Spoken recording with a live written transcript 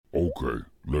Okay,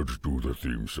 let's do the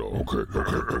theme song. Okay.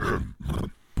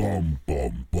 Bum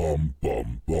bum bum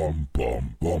bum bum bum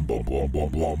bum bum bum bum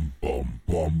bum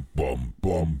bum bum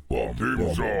bum bum.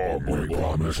 Theme song. We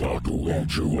promise not to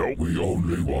hurt you. Nope. We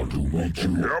only want to meet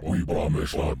you. Yep. We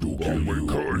promise not to kill you.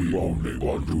 We only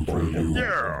want to thrill you.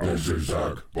 Yeah. This is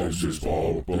Zach. This is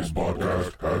Paul. This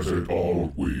podcast has it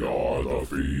all. We are the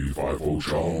Fee-Fi-Fo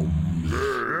Chums.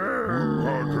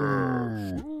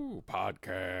 Podcast.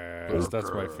 Podcast.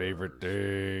 That's my favorite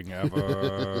thing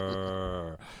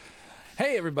ever.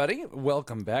 Hey, everybody.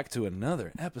 Welcome back to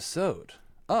another episode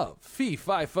of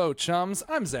Fee-Fi-Fo Chums.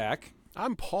 I'm Zach.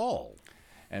 I'm Paul.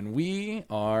 And we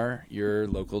are your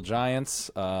local giants,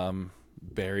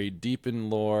 buried deep in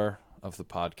lore of the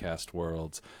podcast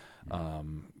world.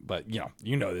 But,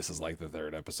 you know this is like the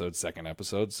third episode, second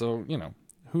episode, so,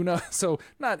 who knows? So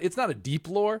it's not a deep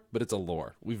lore, but it's a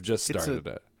lore. We've just started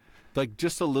it. Like,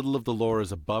 just a little of the lore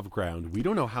is above ground. We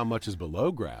don't know how much is below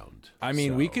ground. I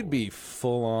mean, we could be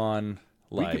full on,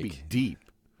 like... We could be deep.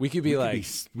 We could be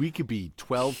we could be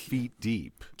 12 feet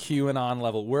deep. QAnon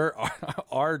level.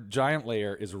 Our giant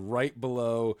layer is right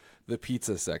below the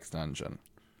pizza sex dungeon.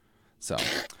 So...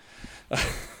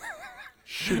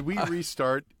 Should we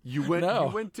restart? You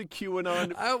went to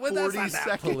QAnon 40 that's not seconds.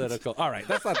 That political. All right,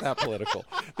 that's not that political.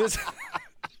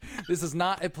 This is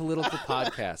not a political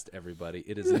podcast, everybody.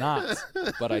 It is not.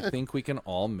 But I think we can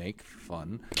all make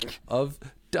fun of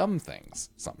dumb things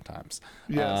sometimes.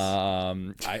 Yes.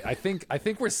 I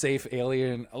think we're safe,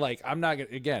 alien. Like, I'm not gonna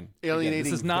alienating.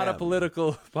 This is not them. a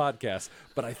political podcast,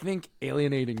 but I think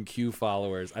alienating Q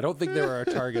followers. I don't think they're our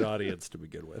target audience to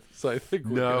begin with. So I think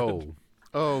we're good.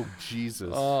 Oh,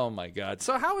 Jesus. Oh, my God.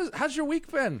 So how's your week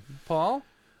been, Paul?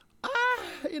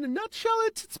 In a nutshell,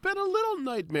 it's been a little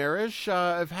nightmarish.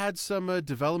 I've had some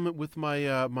development with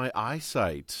my my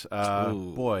eyesight.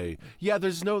 Boy, yeah.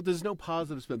 There's no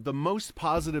positive spin. The most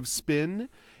positive spin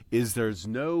is there's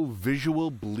no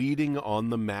visual bleeding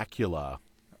on the macula.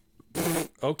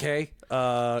 Okay,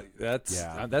 that's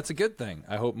a good thing.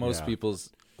 I hope most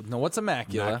people's know what's a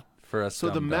macula. For us, so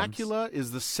the macula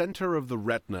is the center of the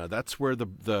retina. That's where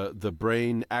the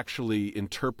brain actually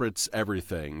interprets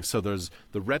everything. So there's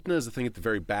the retina is the thing at the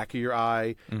very back of your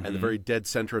eye, and the very dead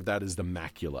center of that is the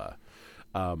macula.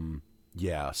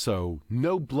 So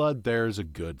no blood there is a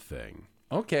good thing.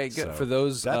 Okay, good. So for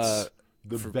those, that's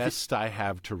the best I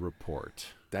have to report.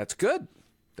 That's good.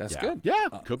 That's good. Yeah,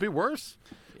 could be worse.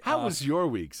 How was your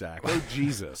week, Zach? Oh,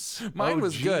 Jesus. Mine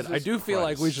was Jesus good. I do feel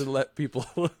Christ. like we should let people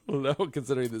know,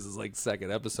 considering this is like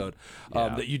second episode,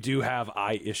 that you do have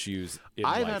eye issues in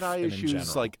life. I've had eye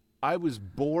issues. Like, I was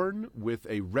born with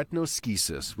a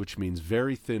retinoschisis, which means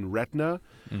very thin retina.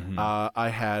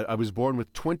 I was born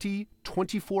with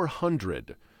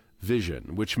 2400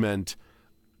 vision, which meant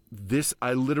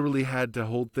I literally had to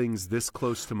hold things this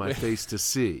close to my face to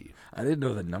see. I didn't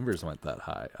know the numbers went that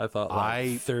high. I thought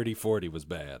 30, 40 was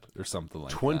bad or something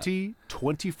like that.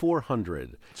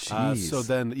 2400.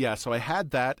 Jeez. So I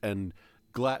had that and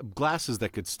glasses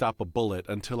that could stop a bullet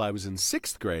until I was in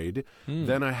 6th grade.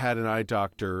 Then I had an eye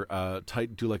doctor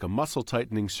do like a muscle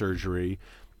tightening surgery.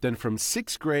 Then from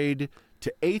 6th grade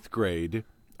to 8th grade,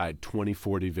 I had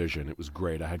 20/40 vision. It was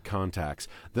great. I had contacts.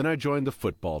 Then I joined the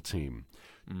football team.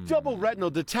 Double retinal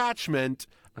detachment.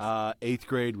 8th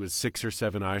grade was 6 or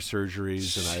 7 eye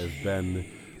surgeries, and I have been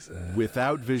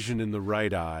without vision in the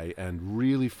right eye and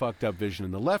really fucked up vision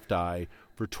in the left eye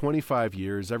for 25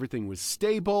 years. Everything was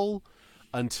stable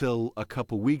until a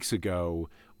couple weeks ago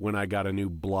when I got a new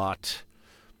blot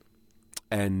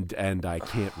and I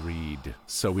can't read.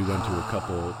 So we went to a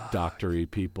couple doctor-y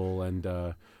people, and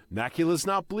macula's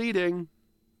not bleeding.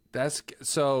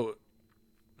 So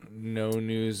no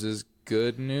news is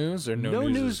good news, or no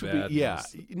news is bad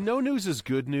news? No news is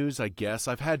good news, I guess.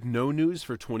 I've had no news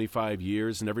for 25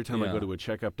 years, and every time I go to a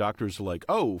checkup, doctors are like,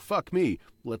 oh, fuck me.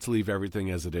 Let's leave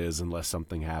everything as it is unless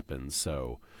something happens.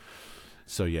 So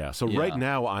right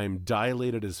now I'm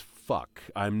dilated as fuck.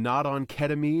 I'm not on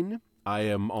ketamine. I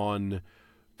am on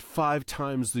 5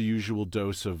 times the usual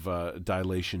dose of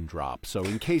dilation drop. So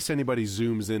in case anybody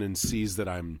zooms in and sees that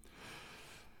I'm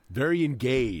very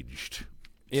engaged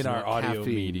in our audio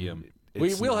medium,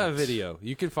 we'll have video.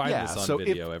 You can find this on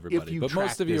video, everybody. But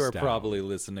most of you are probably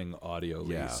listening audio.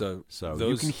 Yeah. So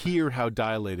you can hear how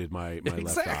dilated my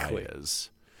left eye is.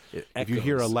 If you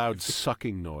hear a loud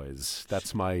sucking noise,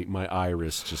 that's my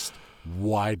iris just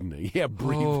widening. Yeah,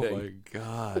 breathing. Oh my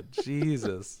God,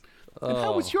 Jesus. And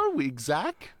how was your week,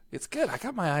 Zach? It's good. I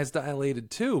got my eyes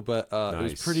dilated too, but it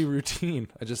was pretty routine.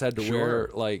 I just had to wear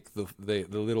like the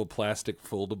little plastic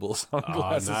foldable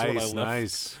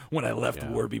sunglasses when I left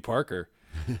Warby Parker.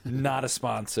 Not a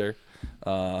sponsor.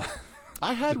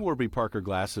 I had Warby Parker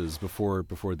glasses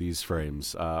before these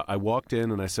frames. I walked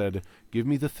in and I said, "Give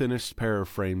me the thinnest pair of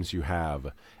frames you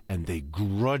have," and they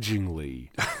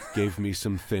grudgingly gave me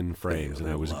some thin frames, and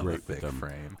I was great with them.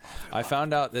 Frame. I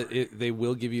found out that they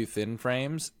will give you thin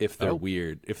frames if they're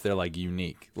weird, if they're like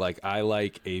unique. Like I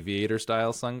like aviator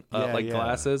style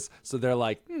glasses, so they're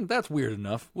like, that's weird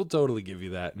enough. We'll totally give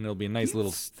you that, and it'll be a nice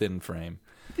little thin frame.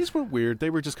 These weren't weird. They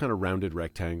were just kind of rounded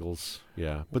rectangles.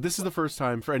 Yeah. But this is the first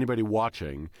time, for anybody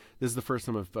watching, this is the first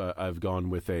time I've gone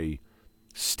with a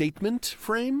statement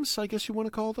frames, I guess you want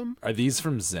to call them. Are these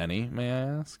from Zenny, may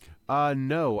I ask?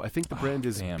 No. I think the brand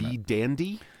is Be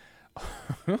Dandy.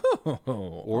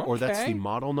 Or that's the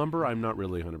model number. I'm not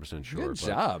really 100% sure. Good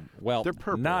job. Well, they're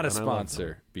purple, not a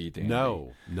sponsor, Be Dandy.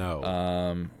 No.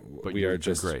 But we are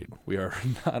just great. We are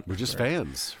not. We're just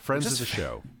fans. Friends of the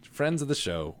show. Friends of the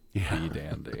show. Yeah. Be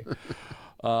Dandy.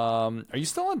 Are you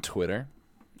still on Twitter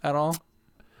at all?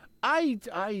 I'm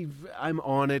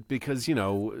on it because,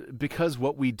 because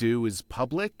what we do is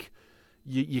public.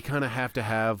 You kind of have to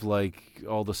have like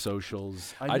all the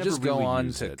socials. I just go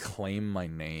on to claim my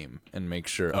name and make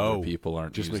sure other people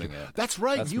aren't using it. That's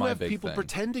right. That's you have people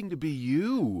pretending to be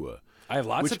you. I have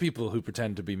lots of people who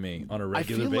pretend to be me on a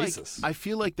regular basis. I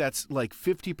feel like that's like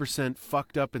 50%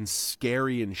 fucked up and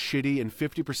scary and shitty, and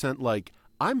 50% like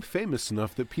I'm famous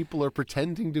enough that people are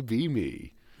pretending to be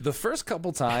me. The first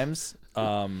couple times,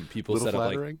 people set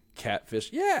up like catfish.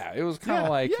 Yeah, it was kind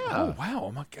of oh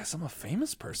wow, I guess I'm a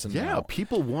famous person now. Yeah,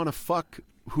 people want to fuck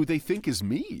who they think is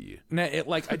me. Now,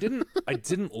 I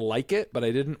didn't like it, but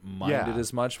I didn't mind it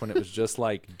as much when it was just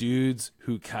like dudes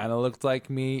who kind of looked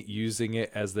like me using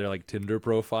it as their like Tinder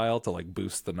profile to like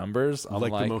boost the numbers. I'm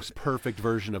like the most perfect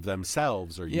version of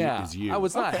themselves, or is you. I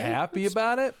was not happy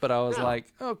about it, but I was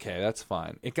like, okay, that's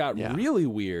fine. It got really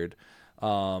weird.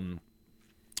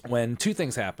 When two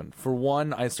things happened. For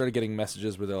one, I started getting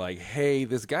messages where they're like, hey,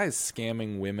 this guy's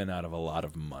scamming women out of a lot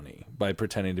of money by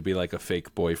pretending to be like a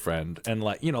fake boyfriend and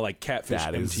like catfish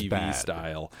MTV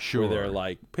style. Sure. Where they're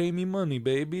like, pay me money,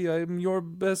 baby. I'm your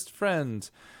best friend.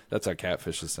 That's how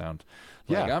catfishes sound.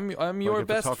 Like, I'm your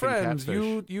best friend.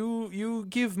 You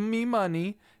give me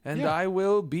money and I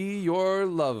will be your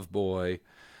love boy.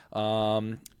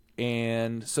 And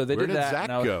so they did that. Where did Zach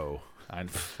go?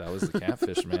 That was the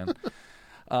catfish, man.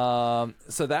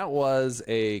 So that was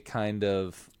a kind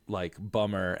of like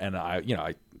bummer, and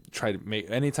I tried to make,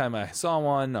 anytime I saw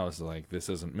one, I was like, this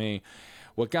isn't me.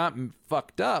 What got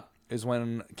fucked up is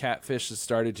when catfish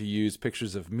started to use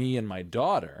pictures of me and my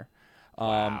daughter,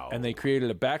 and they created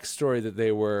a backstory that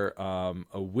they were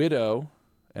a widow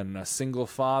and a single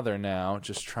father now,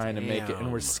 just trying to make it,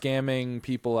 and we're scamming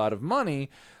people out of money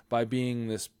by being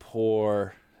this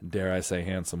poor, dare I say,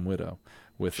 handsome widow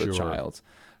with a child.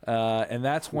 And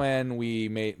that's when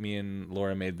me and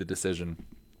Laura made the decision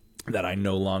that I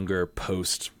no longer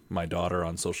post my daughter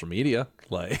on social media,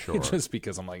 just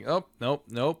because I'm like, oh,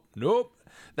 nope.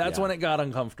 That's when it got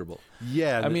uncomfortable.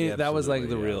 Yeah. I mean, that was like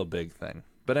the real big thing.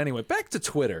 But anyway, back to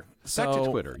Twitter. Back to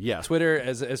Twitter, yeah. Twitter,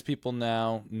 as people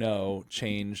now know,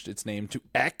 changed its name to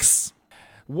X.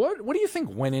 What do you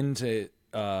think went into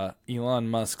Elon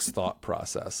Musk's thought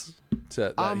process?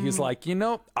 He's like,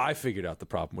 I figured out the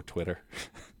problem with Twitter.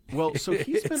 Well, so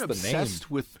he's been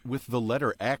obsessed with the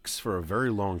letter X for a very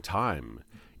long time.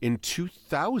 In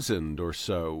 2000 or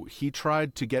so, he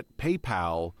tried to get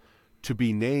PayPal to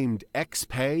be named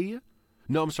XPay.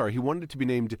 No, I'm sorry. He wanted it to be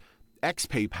named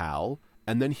XPayPal,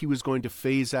 and then he was going to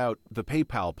phase out the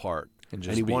PayPal part. And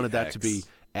he wanted that to be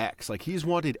X. Like, he's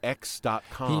wanted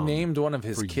X.com. He named one of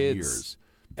his kids years.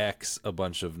 X a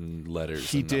bunch of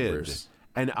letters and numbers.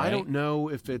 And I don't know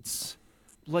if it's...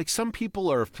 Like, some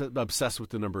people are obsessed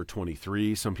with the number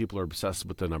 23. Some people are obsessed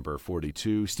with the number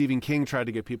 42. Stephen King tried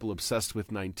to get people obsessed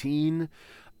with 19.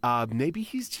 Maybe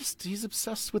he's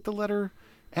obsessed with the letter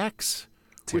X.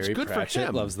 Terry good Pratchett for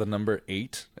him. Loves the number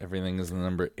 8. Everything is the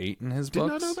number 8 in his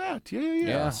books. Did not know that.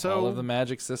 Yeah. So all of the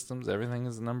magic systems, everything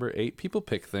is the number 8. People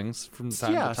pick things from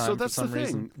time to time so that's for some the thing.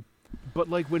 reason. But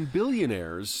like when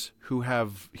billionaires who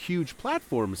have huge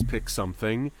platforms pick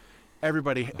something,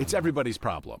 it's everybody's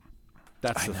problem.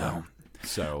 That's the thing.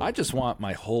 So I just want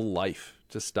my whole life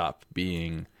to stop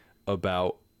being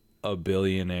about a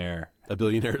billionaire. A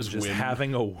billionaire's just whim.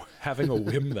 having a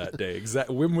whim that day.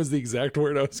 Whim was the exact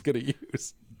word I was going to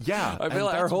use. Yeah, I feel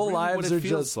like our whole lives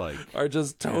are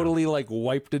just totally like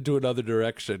wiped into another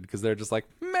direction because they're just like,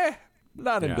 meh,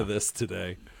 not into this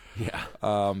today. Yeah.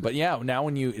 But yeah, now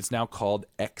it's now called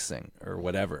Xing or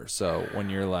whatever. So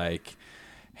when you're like,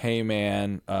 hey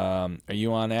man, are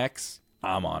you on X?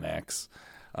 I'm on X.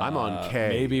 I'm on K.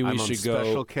 Maybe we I'm on should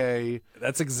Special go. K.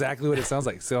 That's exactly what it sounds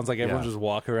like. It sounds like everyone Yeah. just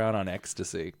walk around on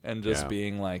ecstasy and just Yeah.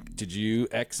 being like, "Did you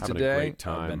X Having a today?" great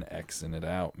time. I've been Xing it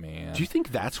out, man. Do you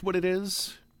think that's what it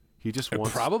is? He just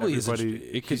wants probably is everybody.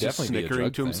 it could he's just definitely be a snickering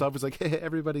drug to thing. himself. He's like, hey,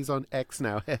 everybody's on X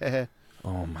now.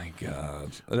 Oh my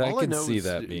god, All I I can know see is-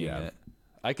 that being yeah. it.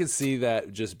 I could see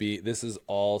that just be. This is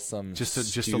all some Just a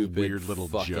stupid weird little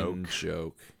fucking joke.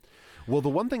 joke. Well, the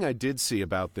one thing I did see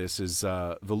about this is,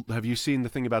 have you seen the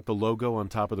thing about the logo on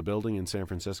top of the building in San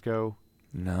Francisco?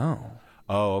 No.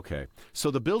 Oh, okay.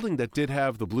 So the building that did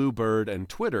have the blue bird and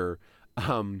Twitter,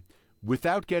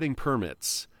 without getting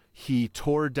permits, he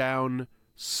tore down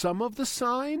some of the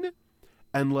sign,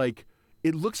 and like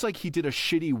it looks like he did a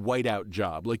shitty whiteout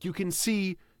job. Like you can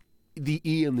see the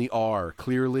E and the R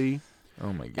clearly.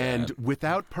 Oh my god. And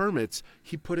without permits,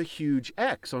 he put a huge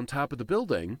X on top of the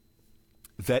building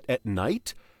that at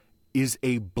night is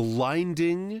a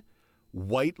blinding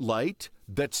white light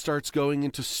that starts going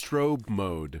into strobe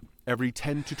mode every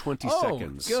 10 to 20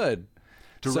 seconds. Good.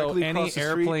 Directly so any across the street,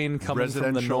 airplane coming from the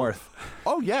residential- north.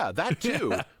 Oh, yeah, that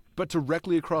too. But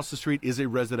directly across the street is a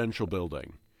residential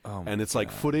building. Oh my and it's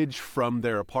like footage from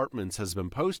their apartments has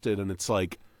been posted, and it's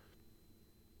like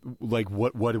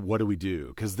what do we do?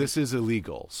 Because this is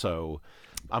illegal. So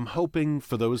I'm hoping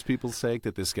for those people's sake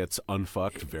that this gets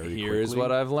unfucked very quickly. Here's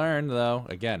what I've learned, though.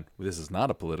 Again, this is not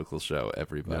a political show,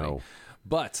 everybody. No.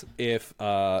 But if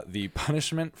the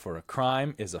punishment for a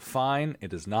crime is a fine,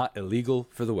 it is not illegal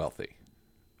for the wealthy.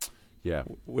 Yeah.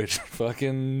 Which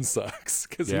fucking sucks.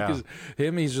 Because Yeah.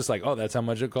 he's just like, oh, that's how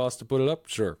much it costs to put it up?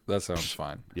 Sure, that sounds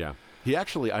fine. Yeah. He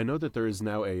actually, I know that there is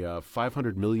now a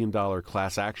 $500 million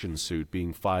class action suit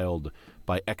being filed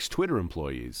by ex-Twitter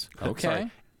employees. Okay.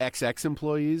 Sorry, ex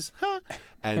employees.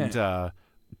 And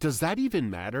does that even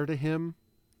matter to him?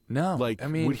 No. Like, I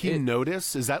mean, would he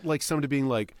notice? Is that like somebody being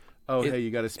like, oh, It- hey,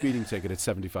 you got a speeding ticket at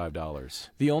 $75?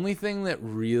 the only thing that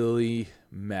really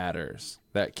matters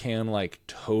that can like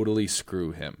totally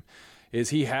screw him is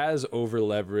he has over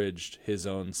leveraged his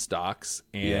own stocks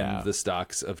and Yeah. the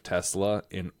stocks of Tesla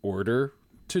in order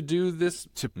to do this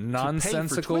To pay for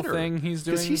nonsensical Twitter. thing he's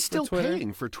doing. Because he's still for Twitter.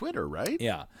 paying for Twitter, right?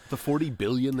 Yeah. The $40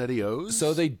 billion that he owes?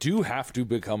 So they do have to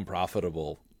become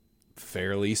profitable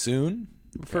fairly soon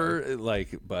for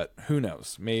like, but who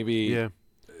knows? Maybe. Yeah.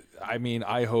 I mean,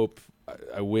 I hope.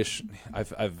 I wish.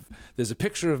 I've. There's a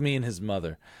picture of me and his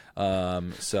mother.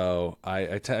 So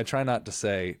I try not to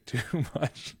say too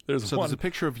much. There's So one. there's a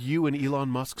picture of you and Elon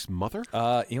Musk's mother?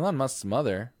 Elon Musk's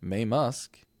mother, May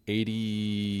Musk,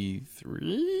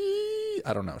 83.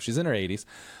 I don't know. She's in her 80s.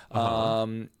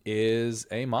 Is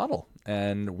a model,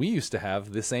 and we used to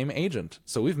have the same agent.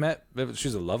 So we've met.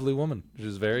 She's a lovely woman.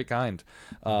 She's very kind.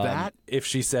 If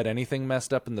she said anything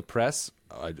messed up in the press,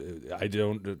 I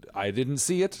didn't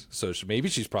see it. So maybe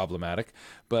she's problematic.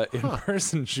 But in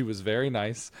person, she was very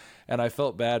nice, and I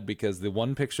felt bad because the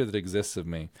one picture that exists of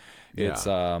me,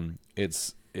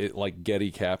 it like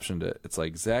Getty captioned it. It's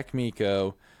like Zach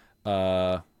Miko,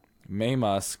 May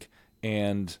Musk,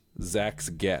 and Zach's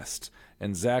guest.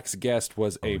 And Zach's guest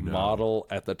was a model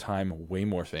at the time way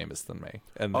more famous than me.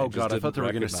 And Oh, just God, I thought they didn't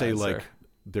were going to say, recognize like, her.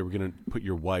 they were going to put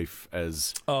your wife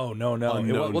as... Oh, no.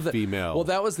 Unknown female. Well,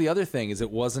 that was the other thing, is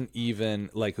it wasn't even,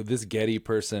 like, this Getty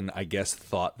person, I guess,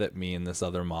 thought that me and this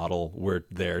other model were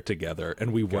there together,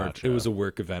 and we weren't. Gotcha. It was a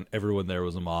work event. Everyone there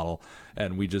was a model,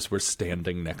 and we just were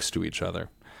standing next to each other.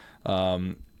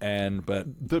 But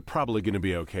They're probably going to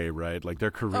be okay, right? Like,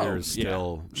 their career is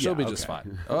still... yeah. She'll be Yeah, just okay.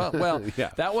 fine. Well, Yeah.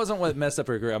 that wasn't what messed up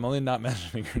her career. I'm only not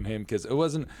mentioning her name because it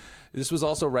wasn't. This was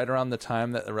also right around the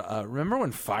time that remember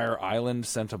when Fire Island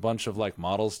sent a bunch of like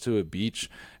models to a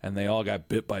beach and they all got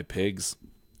bit by pigs.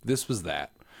 This was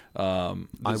that. I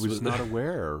was not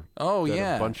aware Oh, that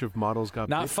yeah. a bunch of models got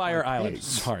Not bit Fire by Island. pigs.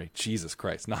 Sorry, Jesus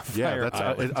Christ, not Yeah, Fire that's-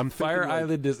 Island. I'm thinking, Fire like-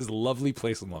 Island is a lovely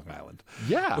place in Long Island.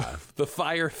 Yeah. The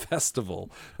Fire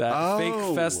Festival, that Oh.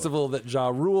 fake festival that Ja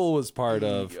Rule was part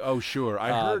of. Oh, sure. I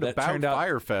heard that about turned out-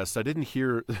 Firefest. I didn't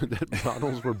hear that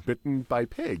models were bitten by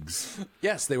pigs.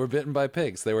 Yes, they were bitten by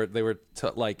pigs. They were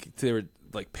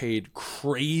paid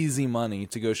crazy money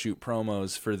to go shoot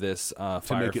promos for this To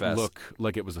Fire make it Fest. look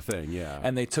like it was a thing, yeah.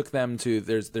 And they took them to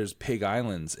there's Pig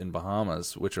Islands in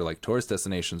Bahamas, which are like tourist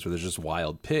destinations where there's just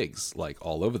wild pigs like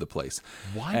all over the place.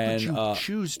 Why would you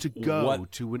choose to go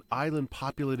to an island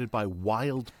populated by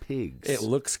wild pigs? It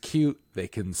looks cute. They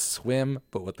can swim,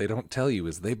 but what they don't tell you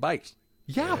is they bite.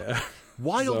 yeah.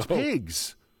 Wild So-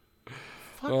 pigs.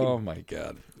 Oh my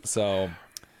god.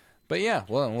 But yeah,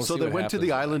 well, we'll So see they what went to happens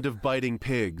the with island of biting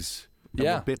pigs. And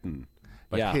Yeah. were bitten.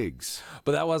 Yeah. pigs.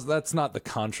 But that's not the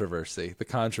controversy. The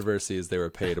controversy is they were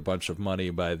paid a bunch of money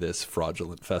by this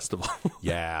fraudulent festival.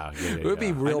 Yeah. It would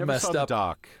be real I never messed saw the up.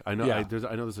 doc. I know. Yeah.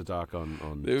 I know there's a doc on.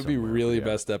 It would be somewhere, really yeah.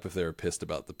 messed up if they were pissed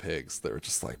about the pigs. They were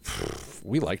just like,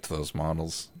 we liked those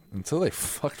models until they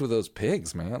fucked with those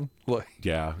pigs, man. Like,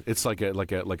 Yeah, it's like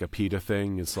a PETA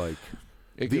thing. It's like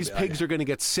it these could- pigs are going to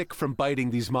get sick from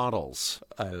biting these models.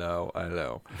 I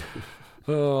know.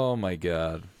 Oh my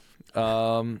god.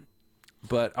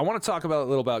 But I want to talk about a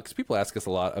little about because people ask us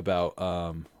a lot about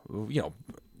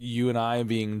you and I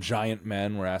being giant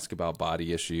men. We're asked about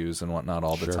body issues and whatnot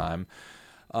all the time.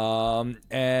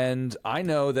 And I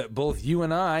know that both you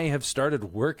and I have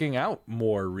started working out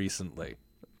more recently.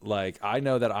 Like I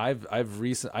know that I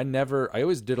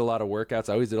always did a lot of workouts.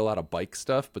 I always did a lot of bike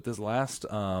stuff, but this last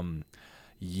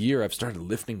year I've started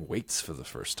lifting weights for the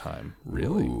first time.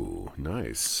 Really? Ooh,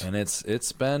 nice. And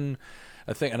it's been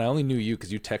a thing. And I only knew you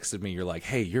because you texted me. You're like,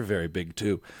 hey, you're very big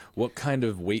too. What kind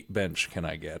of weight bench can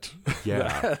I get?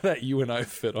 Yeah. that you and I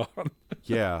fit on.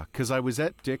 Yeah, because I was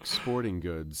at Dick's Sporting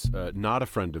Goods, not a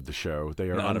friend of the show. They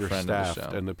are Not a friend of the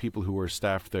understaffed, show. and the people who are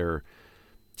staffed there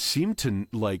seemed to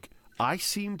I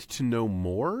seemed to know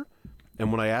more,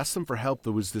 and when I asked them for help,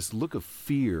 there was this look of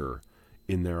fear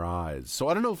in their eyes. So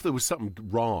I don't know if there was something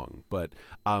wrong, but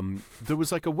there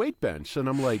was like a weight bench, and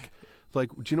I'm like, do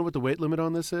you know what the weight limit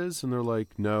on this is? And they're like,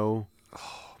 no.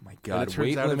 Oh my And it god, turns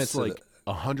weight out limits it's like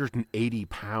 180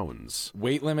 pounds.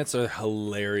 Weight limits are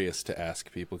hilarious to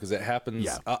ask people because it happens.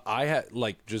 Yeah. I had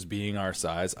just being our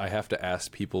size, I have to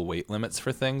ask people weight limits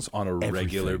for things on a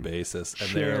regular Everything. basis, and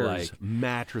Chairs, they're like,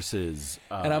 mattresses,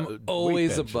 and I'm weight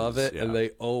always benches, above it, yeah. and they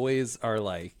always are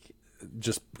like,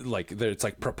 just like it's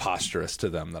like preposterous to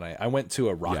them that I went to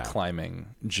a rock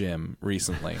climbing gym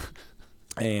recently.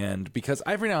 And because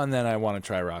every now and then I want to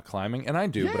try rock climbing, and I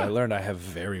do, but I learned I have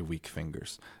very weak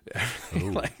fingers.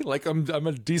 like I'm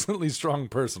a decently strong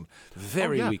person,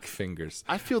 very weak fingers.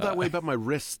 I feel that way about my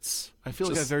wrists. I feel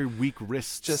like I have very weak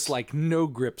wrists. Just like no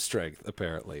grip strength,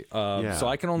 apparently. So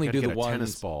I can only You do gotta the get a ones.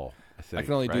 tennis ball. I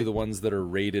can only do the ones that are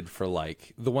rated for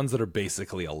like the ones that are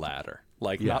basically a ladder.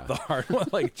 Like not the hard one,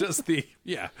 like just the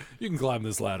you can climb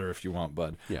this ladder if you want,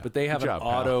 bud. Yeah. But they have Good job, an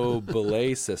pal. auto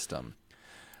belay system.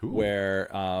 Where,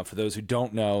 for those who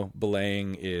don't know,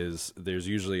 belaying is there's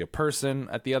usually a person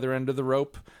at the other end of the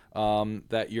rope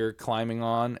that you're climbing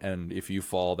on, and if you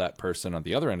fall, that person on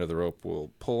the other end of the rope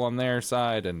will pull on their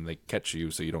side, and they catch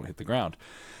you so you don't hit the ground.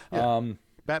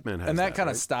 Batman has And that kind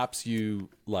right? of stops you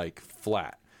like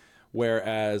flat.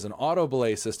 Whereas an auto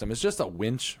belay system is just a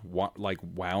winch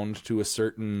wound to a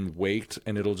certain weight,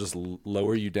 and it'll just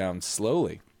lower you down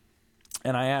slowly.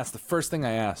 And the first thing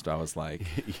I asked, I was like,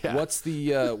 what's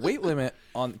the weight limit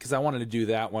on, because I wanted to do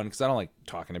that one, because I don't like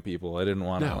talking to people. I didn't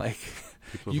want to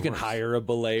you can hire a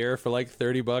belayer for like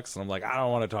 $30. And I'm like, I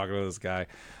don't want to talk to this guy.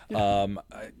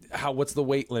 What's the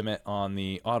weight limit on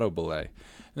the auto belay? And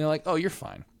they're like, oh, you're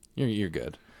fine. You're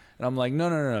good. And I'm like,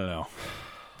 no.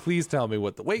 Please tell me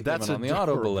what the weight limit on the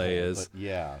auto belay is.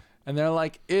 Yeah. And they're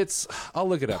like, I'll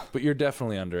look it up, but you're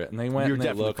definitely under it. And they went You're and they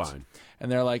definitely looked. fine.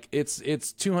 And they're like, it's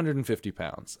 250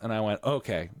 pounds. And I went,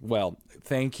 okay, well,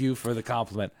 thank you for the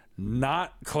compliment.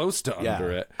 Not close to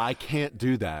under it. I can't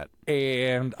do that.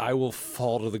 And I will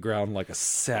fall to the ground like a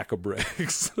sack of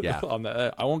bricks. Yeah. On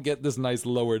that. I won't get this nice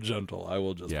lower gentle. I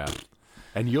will just. Yeah.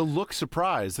 And you'll look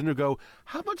surprised, and you'll go,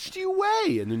 how much do you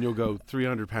weigh? And then you'll go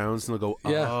 300 pounds, and they'll go,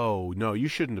 oh, no, you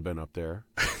shouldn't have been up there.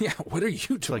 Yeah, what are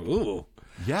you doing? Ooh.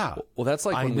 Yeah. Well, that's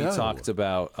like when we know. talked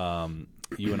about,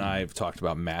 you and I have talked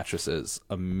about mattresses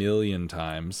a million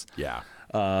times. Yeah.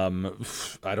 I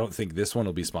don't think this one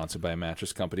will be sponsored by a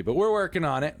mattress company, but we're working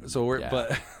on it. So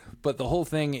but the whole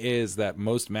thing is that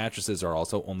most mattresses are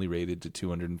also only rated to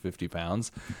 250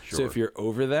 pounds. Sure. So if you're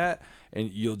over that, and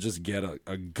you'll just get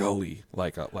a gully,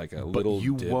 like a little. But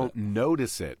you divot. won't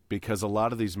notice it because a lot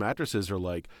lot of these mattresses are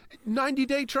like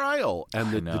 90-day trial,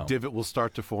 and the divot will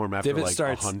start to form after Divot like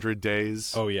starts- 100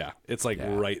 days. Oh yeah, it's like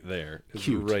right there. It's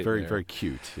Cute, right very there. very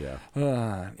cute.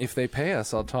 Yeah, If they pay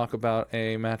us, I'll talk about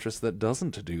a mattress that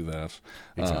doesn't do that.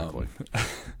 exactly.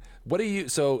 What do you?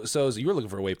 So you were looking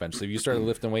for a weight bench. So you started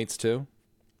lifting weights too?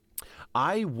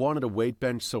 I wanted a weight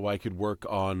bench so I could work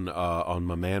on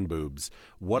my man boobs.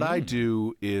 What I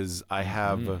do is I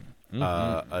have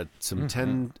some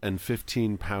 10 and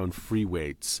 15 pound free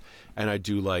weights, and I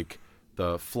do like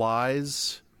the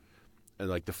flies, and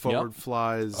like the forward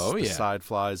flies, the side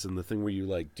flies, and the thing where you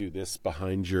like do this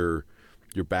behind your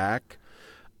back.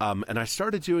 And I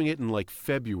started doing it in like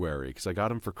February because I got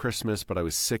them for Christmas, but I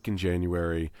was sick in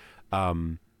January,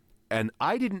 and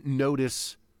I didn't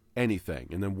notice anything.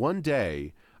 And then one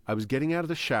day I was getting out of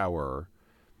the shower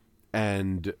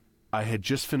and I had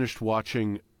just finished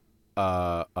watching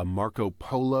a Marco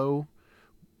Polo,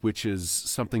 which is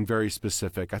something very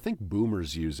specific. I think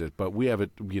boomers use it, but we have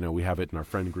it. We have it in our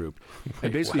friend group.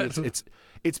 And basically,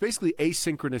 it's basically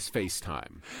asynchronous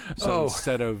FaceTime. So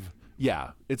instead of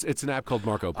it's an app called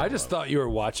Marco Polo. I just thought you were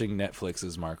watching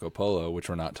Netflix's Marco Polo, which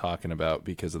we're not talking about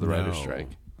because of the writer's strike.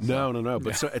 So. No.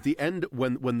 But so at the end,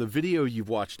 when the video you've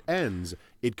watched ends,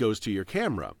 it goes to your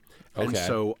camera. Okay. And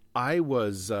so I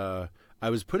was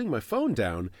putting my phone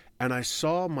down, and I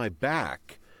saw my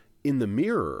back in the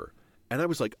mirror, and I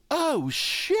was like, "Oh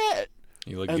shit!"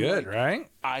 You look good, right?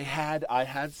 I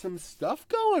had some stuff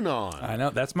going on. I know.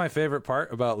 That's my favorite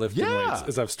part about lifting weights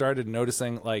is I've started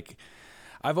noticing, like,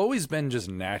 I've always been just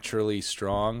naturally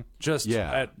strong.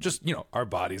 Our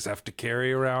bodies have to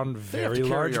carry around very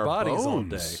large bodies all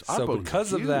day. So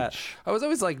because of that, I was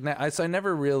always like, I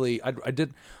never really, I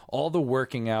did, all the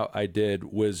working out I did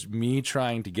was me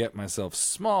trying to get myself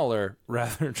smaller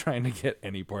rather than trying to get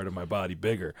any part of my body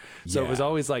bigger. So it was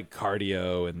always like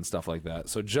cardio and stuff like that.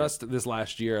 So just this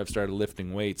last year, I've started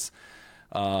lifting weights.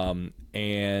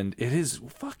 And it is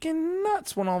fucking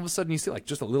nuts when all of a sudden you see like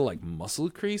just a little like muscle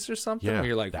crease or something where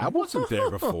you're like, that wasn't there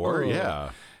before. Yeah.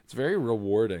 It's very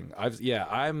rewarding.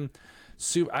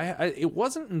 It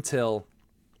wasn't until,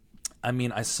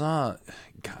 I saw,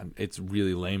 God, it's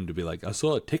really lame to be like, I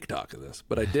saw a TikTok of this,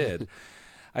 but I did.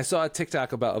 I saw a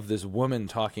TikTok of this woman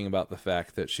talking about the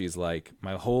fact that she's like,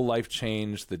 my whole life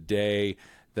changed the day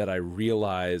that I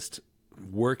realized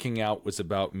working out was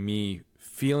about me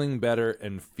feeling better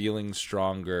and feeling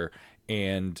stronger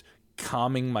and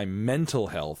calming my mental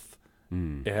health.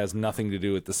 It has nothing to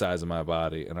do with the size of my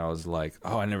body. And I was like,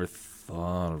 I never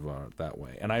thought about it that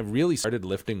way. And I really started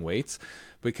lifting weights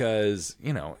because,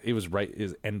 it was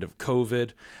end of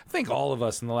COVID. I think all of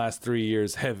us in the last 3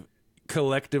 years have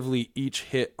collectively each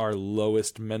hit our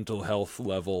lowest mental health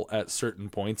level at certain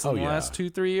points in the last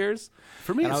 2-3 years.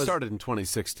 For me, started in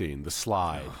 2016, the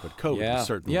slide, but COVID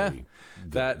certainly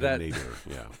that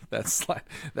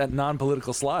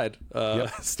non-political slide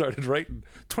started right in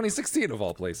 2016 of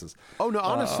all places. Oh no,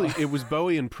 honestly, it was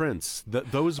Bowie and Prince.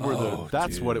 Those were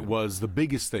that's what it was. The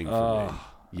biggest thing for me.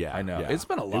 Yeah, I know. Yeah. It's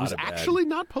been a lot. It was actually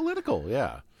not political.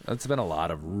 Yeah. It's been a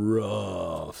lot of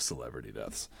rough celebrity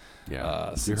deaths.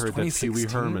 Yeah, you heard that Pee Wee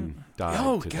Herman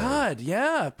died today. God,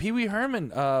 yeah, Pee Wee Herman.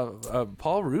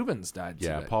 Paul Rubens died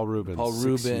today. Yeah, Paul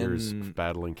Rubens. 6 years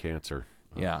battling cancer.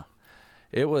 Yeah,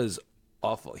 it was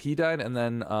awful. He died, and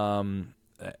then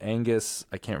Angus,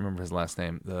 I can't remember his last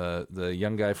name, the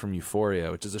young guy from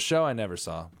Euphoria, which is a show I never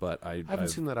saw, but I haven't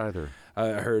seen that either.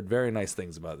 I heard very nice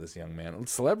things about this young man.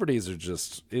 Celebrities are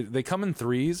just they come in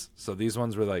threes, so these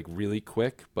ones were like really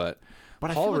quick, but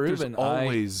I Paul feel like Rubin, there's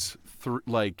always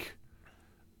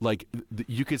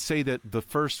you could say that the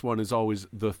first one is always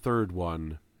the third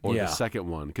one or the second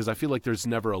one, because I feel like there's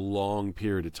never a long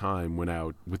period of time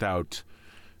without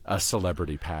a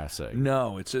celebrity passing.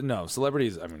 No,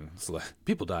 celebrities,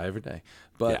 people die every day.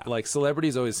 But like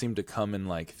celebrities always seem to come in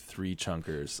like three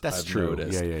chunkers. That's true.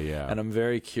 Noticed. Yeah. And I'm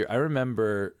very curious. I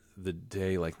remember the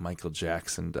day like Michael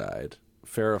Jackson died.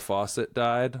 Farrah Fawcett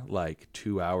died like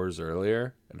 2 hours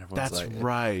earlier. And everyone's That's like,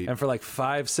 right. And for like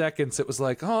 5 seconds it was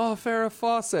like, oh, Farrah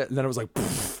Fawcett. And then it was like,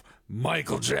 poof,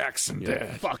 Michael Jackson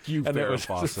dead. Fuck you, and Farrah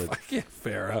Fawcett. Fuck yeah,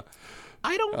 Farrah.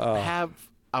 I don't have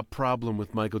a problem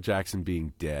with Michael Jackson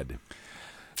being dead.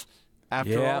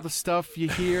 After all the stuff you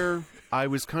hear, I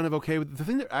was kind of okay with it. The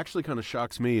thing that actually kind of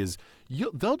shocks me is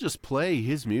they'll just play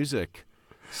his music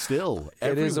still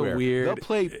everywhere. It is a weird... They'll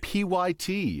play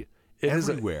PYT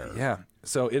everywhere.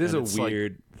 So it is a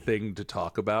weird thing to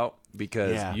talk about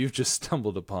because you've just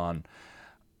stumbled upon...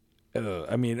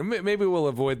 maybe we'll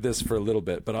avoid this for a little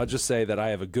bit, but I'll just say that I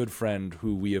have a good friend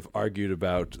who we have argued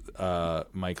about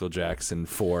Michael Jackson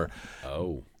for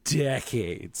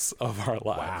decades of our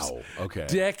lives. Wow. Okay.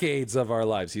 Decades of our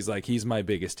lives. He's like, he's my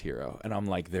biggest hero. And I'm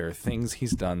like, there are things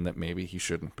he's done that maybe he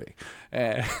shouldn't be.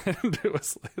 And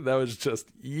that was just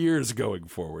years going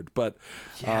forward. But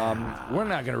we're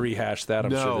not going to rehash that.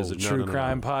 I'm sure there's a true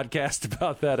crime podcast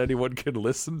about that anyone can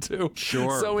listen to.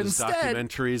 Sure. So there's instead,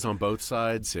 documentaries on both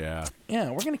sides. Yeah. Yeah,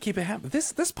 we're going to keep it happy.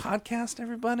 This podcast,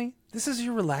 everybody, this is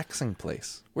your relaxing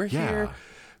place. We're here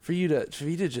for you to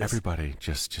just everybody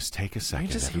just take a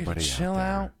second. Just everybody here to chill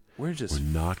out. We're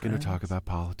not going to talk about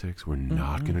politics. We're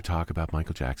not going to talk about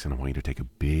Michael Jackson. I want you to take a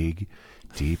big,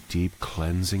 deep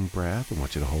cleansing breath. I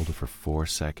want you to hold it for 4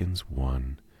 seconds.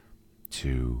 1,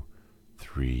 2,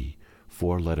 3,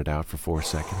 4. Let it out for 4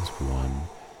 seconds. 1,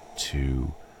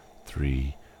 2,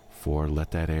 3, 4. Let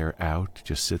that air out.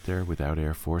 Just sit there without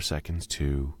air. 4 seconds.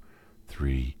 2,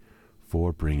 3,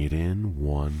 4. Bring it in.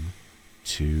 1,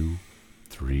 2,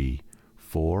 3,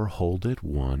 4. Hold it.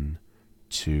 1,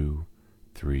 2,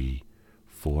 3,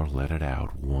 4. Let it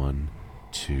out. 1,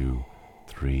 2,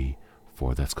 3,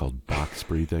 4. That's called box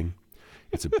breathing.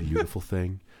 It's a beautiful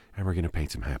thing. And we're going to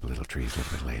paint some happy little trees a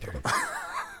little bit later.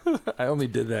 I only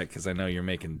did that because I know you're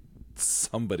making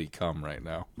somebody come right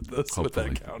now with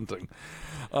that counting.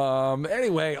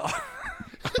 Anyway,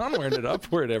 onward and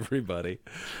upward, everybody.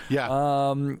 Yeah.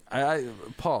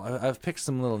 Paul, I've picked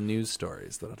some little news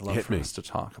stories that I'd love for us to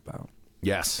talk about.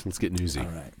 Yes, let's get newsy. All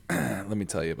right. Let me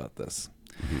tell you about this.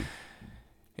 Mm-hmm.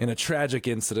 In a tragic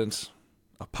incident,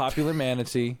 a popular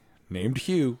manatee named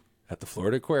Hugh at the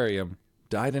Florida Aquarium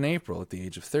died in April at the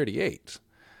age of 38.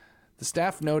 The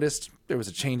staff noticed there was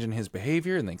a change in his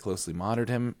behavior, and they closely monitored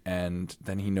him, and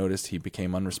then he noticed he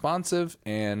became unresponsive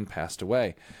and passed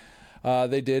away.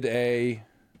 They did a,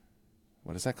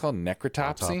 what is that called?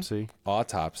 Necrotopsy?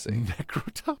 Autopsy.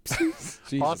 Necrotopsy?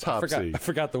 Jesus, Autopsy. I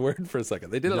forgot the word for a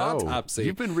second. They did an autopsy.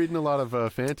 You've been reading a lot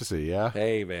of fantasy, yeah?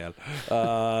 Hey, man.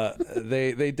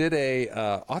 They did a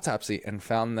autopsy and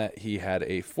found that he had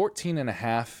a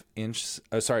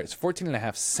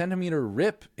 14.5 centimeter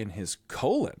rip in his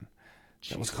colon.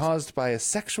 That was caused by a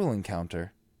sexual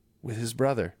encounter with his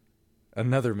brother,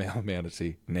 another male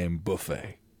manatee named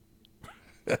Buffet.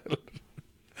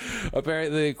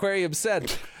 Apparently, the aquarium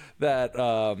said that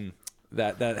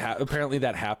apparently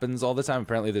that happens all the time.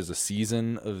 Apparently, there's a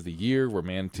season of the year where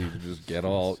manatees just get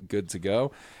all good to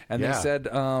go. And they said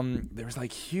there was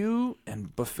like Hugh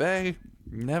and Buffet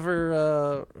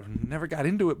never got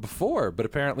into it before, but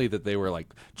apparently that they were like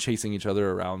chasing each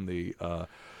other around the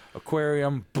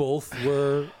aquarium. Both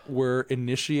were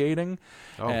initiating,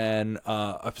 and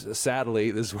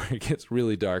sadly, this is where it gets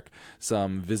really dark.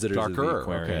 Some visitors of the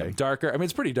aquarium, darker. I mean,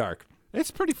 it's pretty dark. It's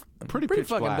pretty fucking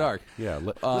black. dark. Yeah,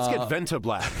 let's get Venta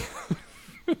Black.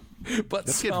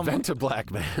 Let's get Venta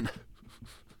Black, man.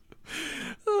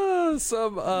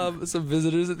 Some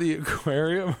visitors at the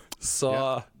aquarium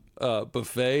saw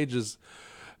Buffet just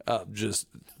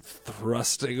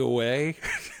thrusting away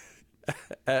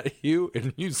at Hugh,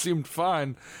 and Hugh seemed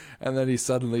fine, and then he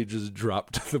suddenly just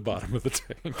dropped to the bottom of the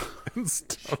tank and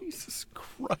stopped. Jesus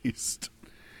Christ.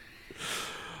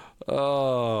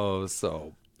 My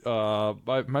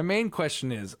main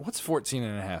question is, what's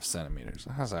 14.5 centimeters?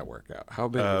 How does that work out? How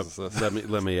big is this?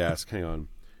 Let me ask. Hang on.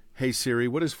 Hey Siri,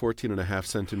 what is 14.5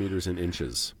 centimeters in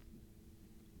inches?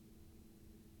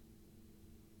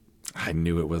 I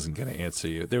knew it wasn't going to answer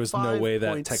you. There was no way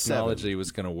that technology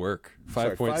was going to work.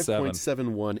 5.7.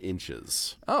 5.71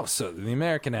 inches. Oh, so the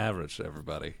American average,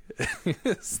 everybody.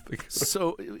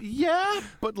 So, yeah,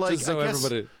 but like, just so I guess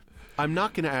everybody... I'm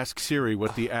not going to ask Siri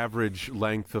what the average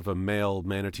length of a male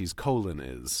manatee's colon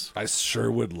is. I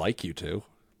sure would like you to,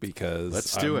 because...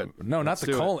 Let's do it. No, not Let's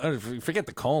the colon. Forget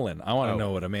the colon. I want to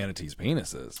know what a manatee's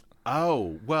penis is.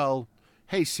 Oh, well...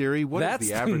 Hey Siri, what is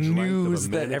the average length of a manatee's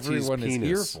that everyone penis? is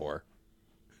here for.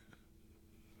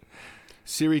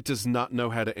 Siri does not know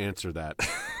how to answer that.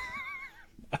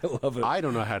 I love it. I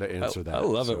don't know how to answer that. I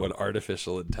love it when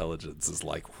artificial intelligence is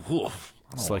like, woof.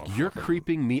 It's like, you're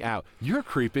creeping me out. You're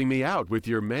creeping me out with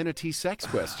your manatee sex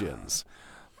questions.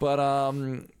 But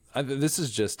this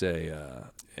is just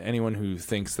anyone who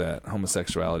thinks that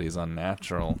homosexuality is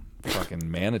unnatural,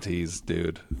 fucking manatees,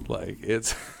 dude. Like,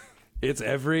 it's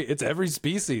every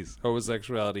species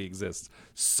homosexuality exists.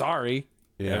 Sorry,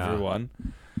 everyone.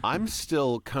 I'm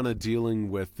still kind of dealing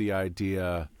with the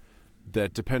idea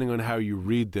that depending on how you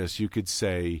read this, you could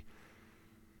say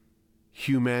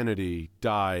humanity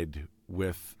died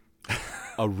with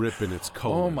a rip in its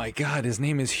colon. Oh my God, his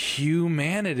name is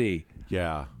Humanity.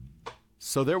 Yeah.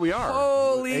 So there we are.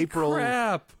 Holy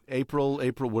crap. April,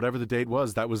 whatever the date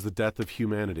was, that was the death of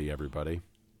humanity, everybody.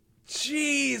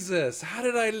 Jesus, how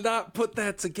did I not put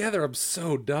that together? I'm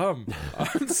so dumb.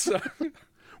 I'm sorry.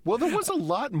 Well, there was a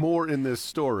lot more in this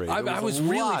story. I was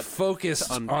really focused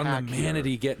on the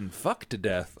manatee getting fucked to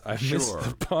death. I missed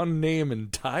the pun name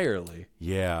entirely.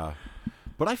 Yeah.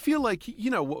 But I feel like,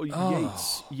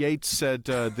 Yeats said,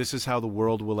 this is how the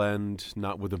world will end,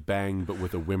 not with a bang, but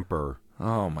with a whimper.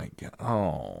 Oh, my God.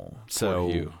 Oh, so,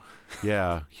 poor you.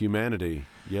 Yeah, humanity.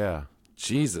 Yeah.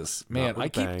 Jesus. Man, I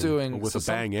keep doing... With a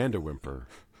bang and a whimper.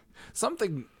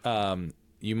 Something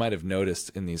you might have noticed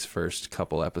in these first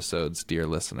couple episodes, dear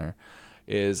listener,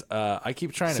 is I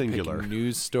keep trying to pick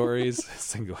news stories.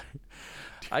 Singular.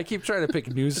 I keep trying to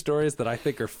pick news stories that I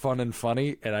think are fun and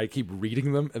funny, and I keep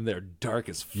reading them, and they're dark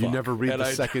as fuck. You never read the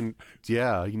second...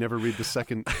 Yeah, you never read the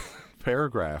second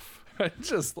paragraph. I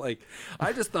just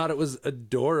thought it was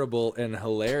adorable and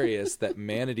hilarious that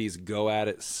manatees go at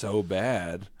it so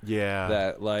bad. Yeah.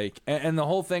 That and the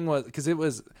whole thing was, because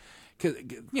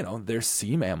they're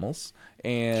sea mammals,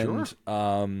 and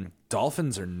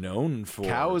dolphins are known for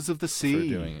cows of the sea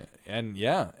for doing it.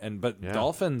 And but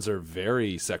dolphins are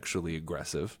very sexually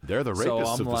aggressive. They're the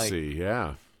rapists of the sea.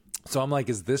 Yeah. So I'm like,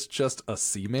 is this just a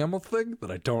sea mammal thing that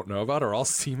I don't know about? Are all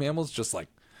sea mammals just like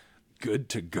good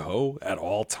to go at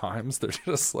all times? They're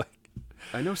just like...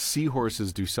 I know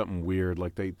seahorses do something weird,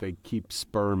 like they keep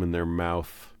sperm in their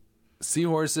mouth.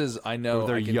 Seahorses, I know. Or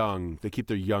they're young. They keep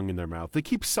their young in their mouth. They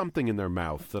keep something in their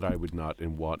mouth that I would not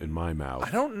want in my mouth.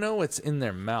 I don't know what's in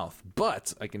their mouth,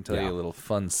 but I can tell you a little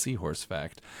fun seahorse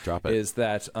fact. Drop it. Is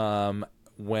that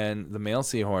when the male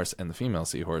seahorse and the female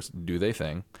seahorse do their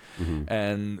thing,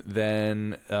 and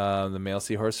then the male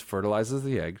seahorse fertilizes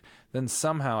the egg, then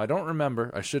somehow, I don't remember,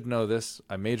 I should know this,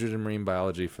 I majored in marine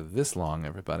biology for this long,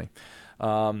 everybody,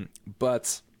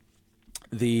 but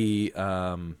the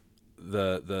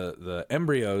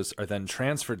embryos are then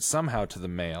transferred somehow to the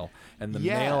male, and the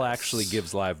male actually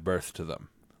gives live birth to them.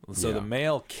 So the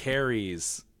male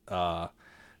carries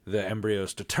the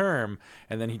embryos to term,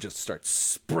 and then he just starts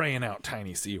spraying out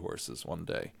tiny seahorses one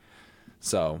day.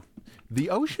 So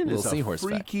the ocean is a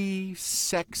freaky, fact.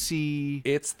 sexy...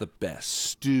 It's the best.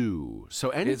 ...stew. So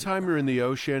anytime you're in the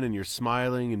ocean and you're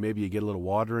smiling and maybe you get a little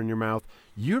water in your mouth,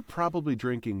 you're probably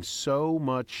drinking so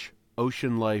much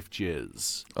ocean life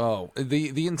jizz. Oh,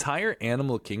 the entire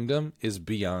animal kingdom is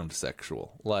beyond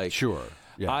sexual. Like, sure.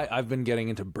 Yeah. I've been getting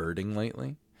into birding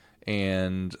lately.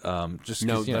 And just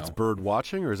that's bird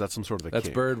watching, or is that some sort of a that's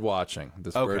kink? bird watching.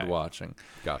 Bird watching.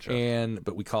 Gotcha.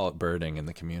 But we call it birding in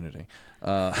the community.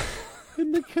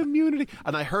 In the community,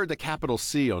 and I heard the capital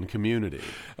C on community.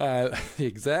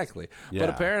 Exactly. Yeah. But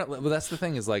apparently, that's the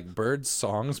thing is like birds'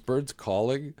 songs, birds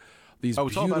calling. These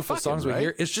beautiful songs we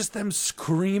hear. It's just them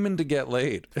screaming to get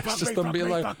laid. It's just them being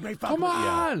like, "Come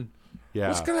on,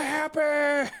 what's gonna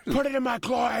happen? Put it in my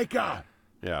cloaca."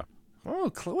 Yeah.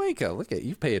 Oh, cloaca. Look at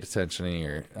you paid attention in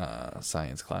your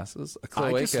science classes. A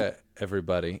cloaca,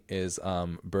 everybody, is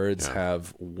birds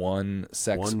have one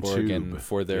sex organ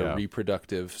for their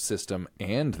reproductive system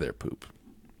and their poop.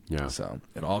 Yeah. So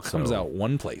it all comes out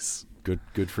one place.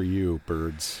 Good for you,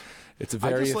 birds. It's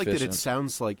very efficient. I just like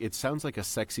that it sounds like a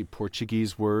sexy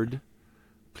Portuguese word.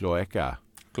 Cloaca.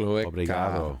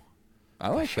 Obrigado. I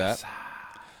like that.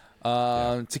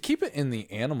 To keep it in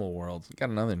the animal world, got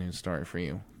another news story for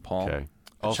you, Paul. Okay.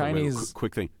 Also, Chinese...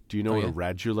 quick thing. Do you know what a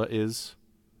radula is?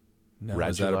 No. Radula?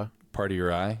 Is that a part of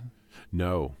your eye?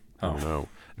 No. Oh, no.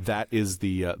 That is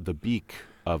the beak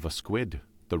of a squid,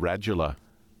 the radula.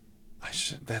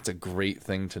 That's a great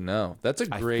thing to know. That's a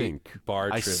great bar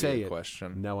trivia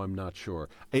question. No, I'm not sure.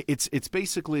 It's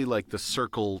basically like the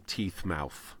circle teeth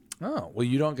mouth. Oh, well,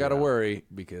 you don't got to worry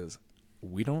because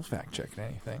we don't fact check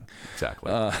anything.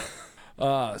 Exactly.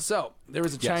 So there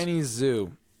was a Chinese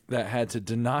zoo that had to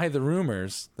deny the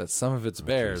rumors that some of its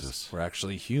bears were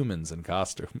actually humans in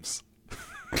costumes.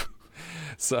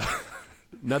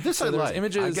 Now this I like.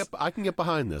 Images. I can get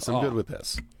behind this. I'm good with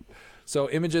this. So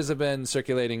images have been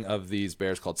circulating of these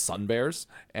bears called sun bears,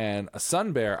 and a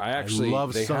sun bear. I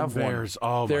love sun bears.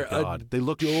 Oh my god, they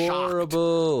look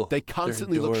adorable. Shocked. They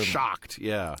constantly look shocked.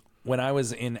 Yeah. When I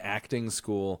was in acting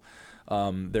school,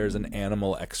 there's an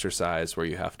animal exercise where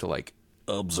you have to like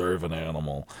observe an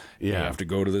animal. Yeah. You have to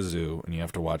go to the zoo and you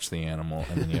have to watch the animal,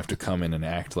 and then you have to come in and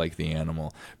act like the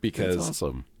animal because that's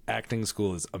awesome. Acting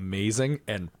school is amazing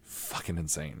and fucking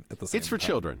insane at the same time. It's for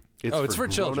children. It's for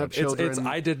children. It's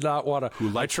I did not want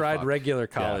to. I tried regular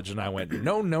college and I went,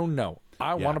 no.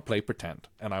 I want to play pretend.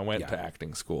 And I went to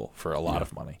acting school for a lot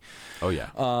of money. Oh, yeah.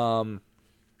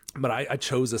 But I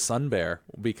chose a sun bear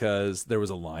because there was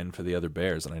a line for the other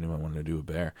bears, and I knew I wanted to do a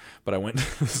bear. But I went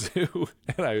to the zoo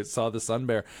and I saw the sun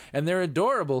bear, and they're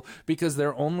adorable because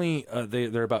they're only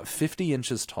they're about 50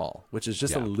 inches tall, which is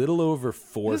just a little over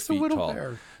 4 feet tall.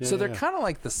 Yeah, so they're kind of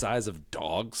like the size of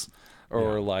dogs,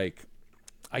 or like,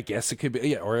 I guess it could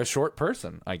be, or a short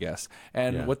person, I guess.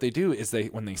 And what they do is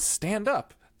when they stand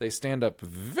up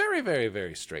very, very,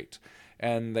 very straight.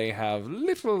 And they have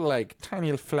little, like,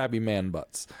 tiny, flabby man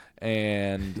butts.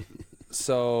 And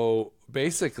so,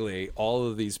 basically, all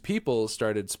of these people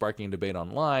started sparking debate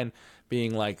online,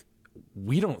 being like,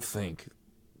 we don't think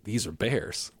these are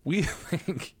bears. We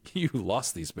think you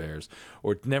lost these bears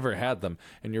or never had them,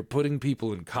 and you're putting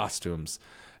people in costumes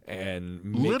and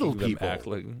making little them people act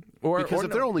like... Because if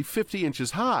they're only 50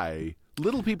 inches high,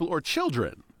 little people or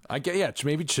children... I get,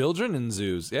 maybe children in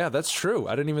zoos. Yeah, that's true.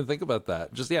 I didn't even think about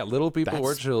that. Just, little people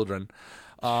or children.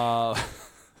 But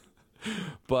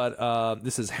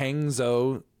this is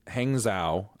Hangzhou.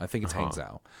 I think it's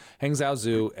Hangzhou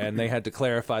Zoo, and they had to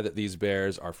clarify that these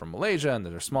bears are from Malaysia and that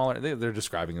they're smaller. They're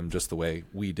describing them just the way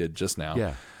we did just now.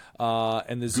 Yeah.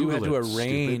 And the zoo had to Google it,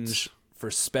 arrange stupids.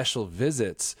 for special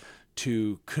visits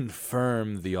to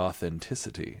confirm the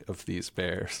authenticity of these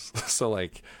bears. So,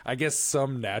 like, I guess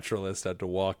some naturalist had to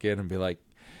walk in and be like,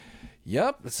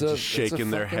 "Yep, it's a Just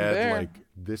shaking their fucking head bear." like,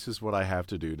 this is what I have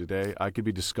to do today. I could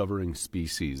be discovering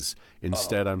species.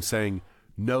 Instead, I'm saying,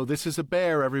 no, this is a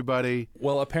bear, everybody.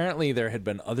 Well, apparently there had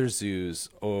been other zoos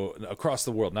across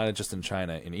the world, not just in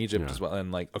China, in Egypt as well,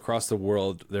 and like across the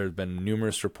world, there have been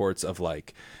numerous reports of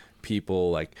like people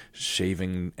like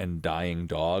shaving and dyeing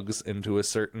dogs into a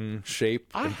certain shape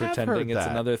I and have pretending heard it's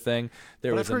that. another thing.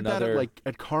 There But was I've heard another that at, like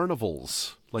at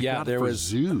carnivals, like Yeah, not there for was-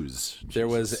 zoos. There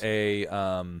was Jesus. a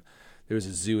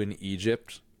zoo in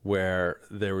Egypt where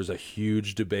there was a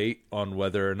huge debate on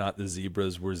whether or not the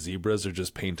zebras were zebras or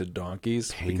just painted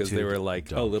donkeys, because they Painted were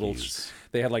like a little. donkeys.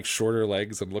 They had like shorter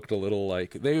legs and looked a little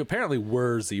like they apparently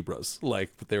were zebras,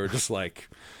 like, but they were just like.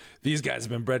 These guys have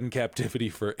been bred in captivity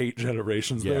for 8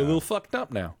 generations. They're a Yeah. little fucked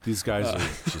up now. These guys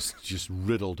are just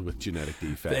riddled with genetic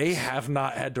defects. They have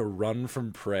not had to run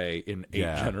from prey in 8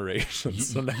 Yeah. generations.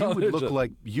 So now you would they're look just-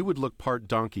 like you would look part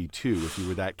donkey too if you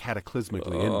were that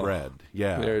cataclysmically inbred.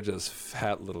 Yeah, They're just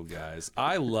fat little guys.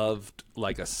 I loved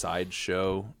like a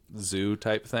sideshow zoo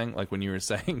type thing. Like when you were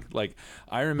saying, like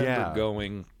I remember Yeah.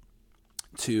 going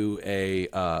to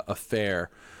a fair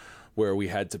where we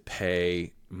had to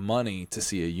pay money to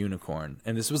see a unicorn,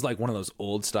 and this was like one of those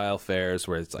old style fairs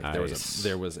where it's like Nice.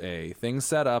 there was a thing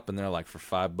set up, and they're like, for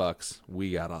 $5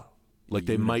 we got a like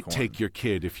they might unicorn. take your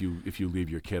kid if you leave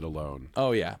your kid alone.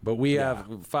 Oh yeah, but we have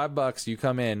 $5. You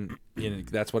come in,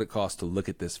 that's what it costs to look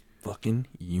at this fucking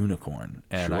unicorn,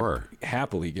 and Sure. I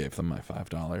happily gave them my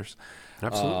 $5.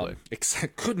 Absolutely.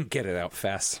 Except couldn't get it out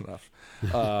fast enough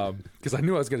because I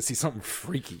knew I was going to see something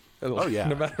freaky. Oh, yeah.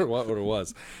 no matter what it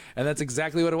was, and that's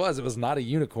exactly what it was. It was not a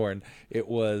unicorn. It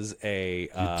was a.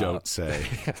 Don't say.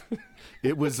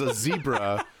 It was a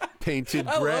zebra painted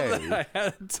I gray. love that I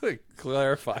had to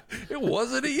clarify. It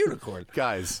wasn't a unicorn.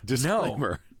 Guys,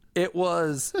 disclaimer. It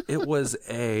was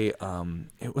a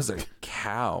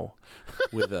cow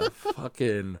with a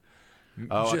fucking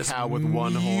Oh, a just cow with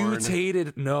one horn.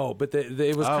 mutated. No, but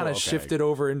it was kind of okay. shifted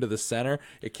over into the center.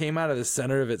 It came out of the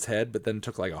center of its head, but then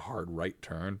took like a hard right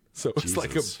turn. So it was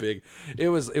like a Jesus. big. It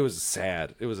was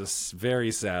sad. It was a very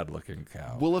sad looking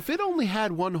cow. Well, if it only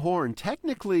had one horn,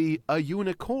 technically a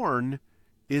unicorn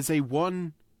is a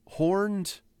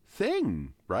one-horned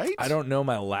thing, right? I don't know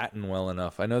my Latin well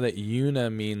enough. I know that una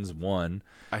means one,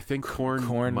 I think corn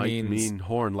might means- mean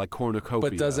horn, like cornucopia.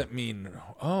 but doesn't mean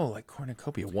like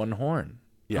cornucopia, one horn.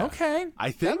 Yeah. Okay,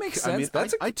 I think that makes I mean, sense.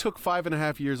 That's I took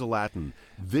 5.5 years of Latin.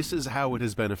 This is how it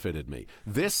has benefited me.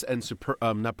 This and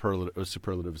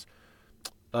superlatives.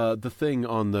 The thing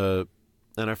on the,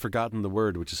 and I've forgotten the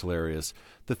word, which is hilarious.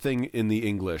 The thing in the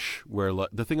English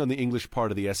the thing on the English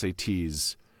part of the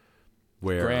SATs,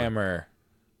 where grammar.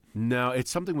 No, it's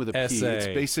something with a P. Essay. It's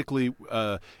basically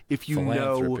if you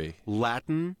know Philanthropy.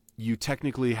 Latin, you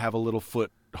technically have a little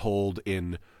foothold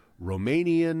in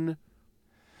Romanian.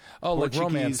 Oh, like Portuguese-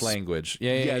 romance language.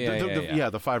 Yeah.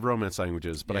 The 5 Romance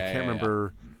languages, but I Yeah, can't yeah,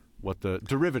 remember what the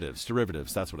derivatives.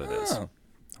 That's what it is. Oh.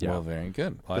 Yeah. Well, very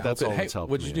good. Well, But that's all hey, that's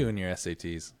helped what'd you me. do in your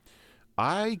SATs?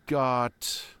 I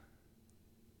got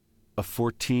a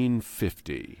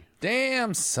 1450.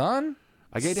 Damn, son.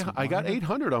 I got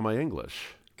 800 on my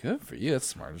English. Good for you. That's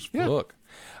smart as Yeah. fuck.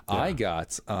 I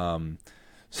got so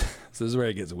this is where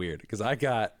it gets weird because I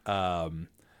got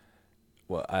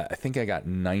well, I think I got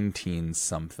 19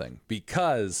 something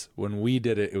because when we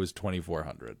did it, it was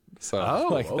 2,400. So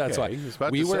that's why I was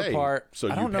about we to were say, part. So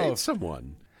I you don't know paid if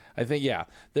someone. I think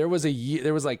there was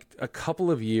like a couple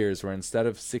of years where instead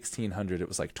of 1,600 it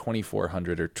was like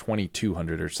 2,400 or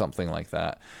 2,200 or something like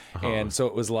that. And so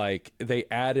it was like they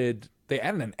added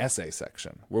an essay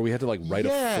section where we had to like write a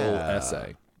full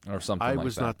essay or something I like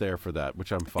was that. not there for that,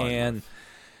 which I'm fine And with.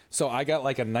 so I got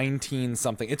like a 19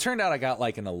 something. It turned out I got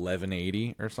like an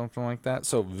 1180 or something like that.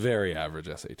 So very average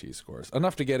SAT scores.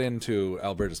 Enough to get into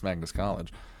Albertus Magnus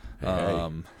College.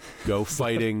 Go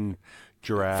fighting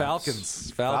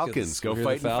giraffes. Falcons. Go We're the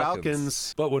fighting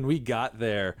falcons. But when we got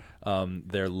there,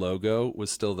 their logo was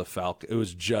still the Falcon. It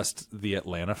was just the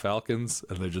Atlanta Falcons,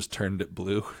 and they just turned it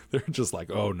blue. They're just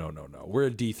like, oh, no. We're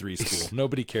a D3 school.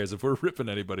 Nobody cares if we're ripping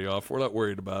anybody off. We're not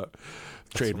worried about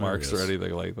trademarks or hilarious.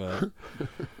 anything like that.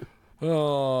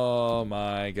 Oh,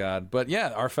 my God. But yeah,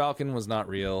 our Falcon was not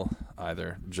real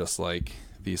either, just like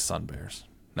these sun bears.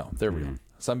 No, they're real.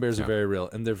 Sun bears are very real,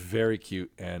 and they're very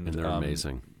cute. And they're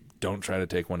amazing. Don't try to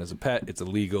take one as a pet. It's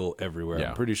illegal everywhere. Yeah.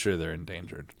 I'm pretty sure they're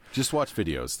endangered. Just watch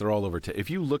videos. They're all over. If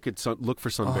you look for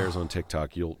sun bears on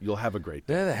TikTok, you'll have a great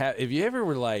day. If you ever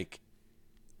were like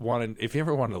wanted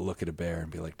to look at a bear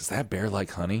and be like, does that bear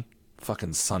like honey?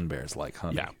 Fucking sun bears like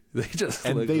honey. Yeah. They just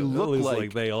And they look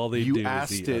like all they you do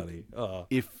asked is eat it honey. Oh.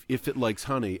 if it likes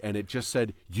honey, and it just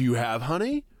said, "You have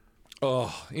honey."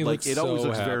 Oh, Like it always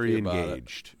looks very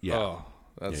engaged. It. Yeah. Oh,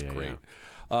 that's Yeah. great.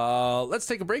 Let's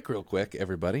take a break real quick,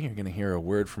 everybody. You're going to hear a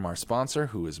word from our sponsor,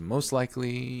 who is most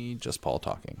likely just Paul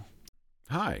talking.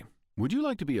 Hi. Would you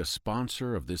like to be a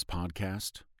sponsor of this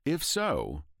podcast? If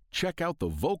so, check out the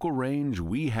vocal range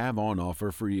we have on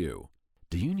offer for you.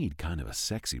 Do you need kind of a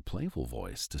sexy, playful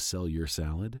voice to sell your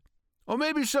salad? Or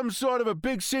maybe some sort of a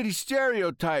big city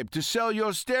stereotype to sell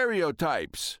your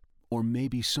stereotypes? Or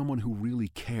maybe someone who really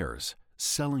cares,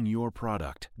 selling your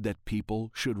product that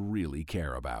people should really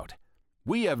care about?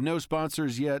 We have no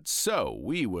sponsors yet, so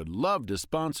we would love to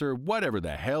sponsor whatever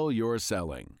the hell you're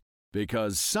selling.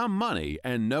 Because some money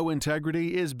and no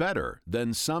integrity is better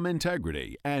than some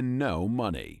integrity and no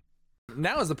money.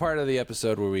 Now is the part of the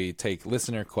episode where we take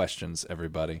listener questions,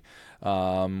 everybody.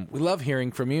 We love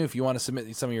hearing from you. If you want to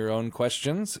submit some of your own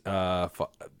questions,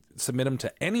 submit them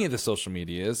to any of the social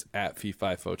medias at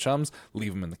Fee-Fi-Fo-Chums.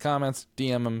 Leave them in the comments,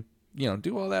 DM them,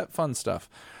 do all that fun stuff.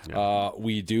 Yeah.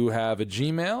 We do have a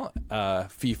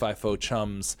Gmail,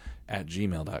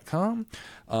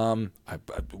 Fee-Fi-Fo-Chums@gmail.com.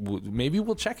 Maybe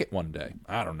we'll check it one day.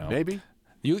 I don't know. Maybe.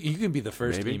 You can be the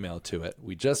first email to it.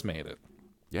 We just made it.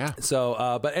 Yeah.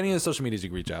 So, but any of the social medias, you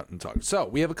can reach out and talk. So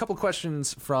we have a couple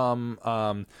questions from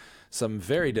some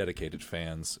very dedicated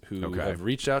fans who have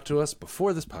reached out to us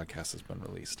before this podcast has been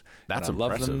released. That's and I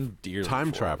impressive. love them dearly.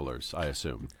 Time travelers, I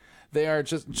assume. They are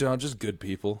just good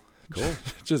people. Cool.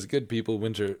 Just good people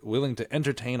willing to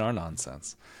entertain our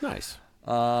nonsense. Nice.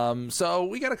 So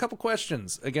we got a couple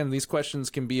questions. Again, these questions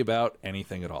can be about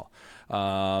anything at all.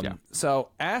 So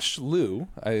Ash Lou,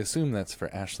 I assume that's for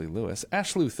Ashley Lewis,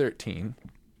 Ash Lou 13,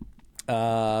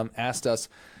 asked us,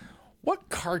 what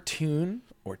cartoon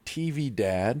or TV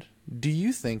dad do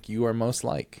you think you are most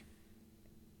like?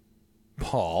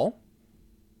 Paul?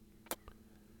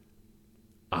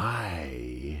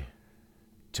 I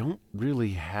don't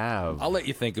really have. I'll let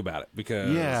you think about it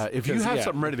because if you have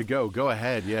something ready to go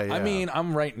ahead. Yeah. I mean,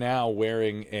 I'm right now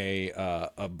wearing a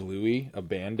Bluey, a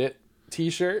Bandit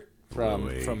T-shirt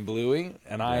from Bluey,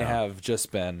 and I have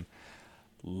just been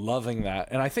loving that.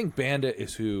 And I think Bandit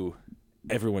is who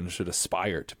everyone should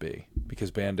aspire to be, because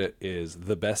Bandit is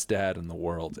the best dad in the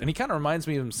world, and he kind of reminds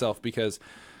me of himself because,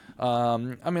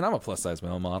 I'm a plus size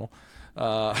male model,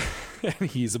 and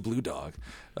he's a blue dog.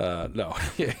 No.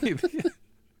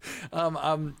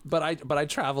 But I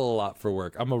travel a lot for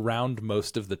work. I'm around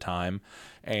most of the time,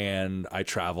 and I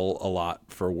travel a lot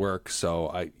for work.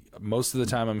 So most of the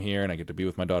time I'm here, and I get to be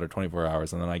with my daughter 24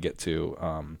 hours, and then I get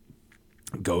to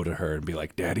go to her and be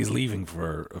like, "Daddy's leaving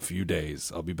for a few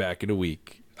days. I'll be back in a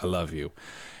week. I love you."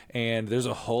 And there's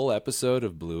a whole episode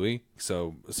of Bluey.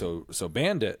 So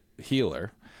Bandit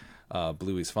Healer,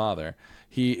 Bluey's father,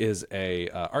 he is a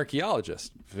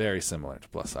archaeologist, very similar to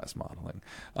plus size modeling,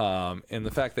 and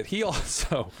the fact that he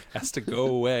also has to go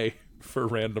away for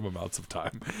random amounts of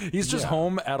time. He's just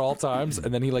home at all times,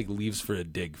 and then he leaves for a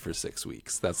dig for 6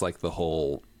 weeks. That's like the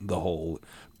whole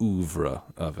oeuvre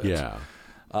of it. Yeah.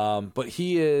 But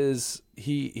he is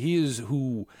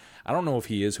who, I don't know if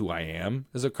he is who I am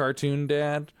as a cartoon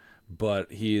dad,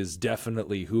 but he is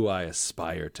definitely who I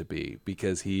aspire to be,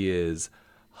 because he is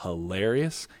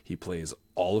hilarious. He plays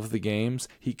all of the games.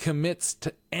 He commits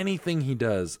to anything he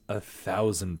does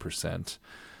 1,000%.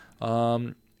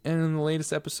 And in the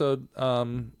latest episode,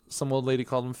 some old lady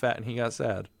called him fat and he got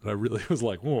sad. And I really was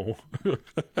like, whoa,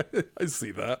 I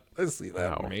see that.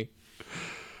 For me.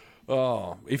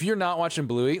 Oh, if you're not watching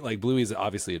Bluey, Bluey is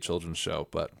obviously a children's show,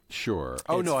 but sure.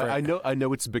 Oh no, I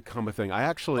know it's become a thing. I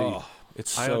actually, I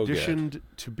auditioned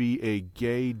to be a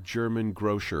gay German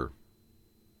grocer.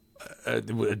 A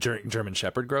German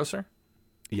Shepherd grocer?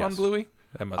 Yes. On Bluey?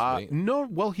 That must be. No,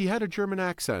 well, he had a German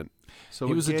accent. So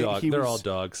he was a dog. They're all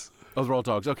dogs. Oh, they're all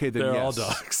dogs. Okay, then they're yes. all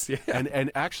dogs. Yeah.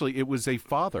 And actually, it was a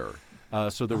father.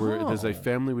 So there's a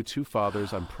family with two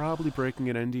fathers. I'm probably breaking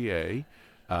an NDA.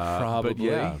 Probably. But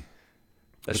yeah.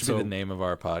 That should be the name of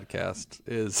our podcast,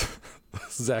 is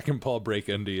Zach and Paul break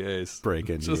NDAs. Break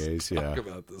NDAs, Just talk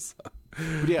about this.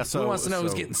 But yeah, who wants to know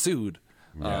who's getting sued?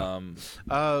 Yeah.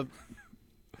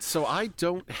 So I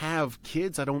don't have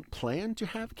kids. I don't plan to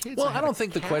have kids. Well, I don't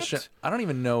think the question. I don't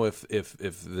even know if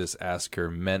this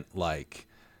asker meant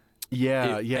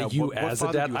you as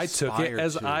a dad. I took it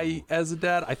as as a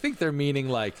dad. I think they're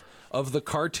meaning of the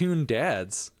cartoon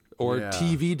dads or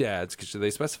TV dads, because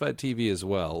they specified TV as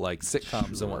well, like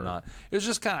sitcoms and whatnot. It was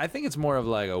just kind of. I think it's more of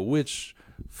which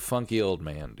funky old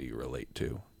man do you relate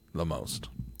to the most?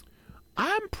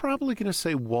 I'm probably going to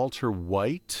say Walter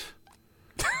White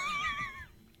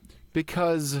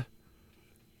because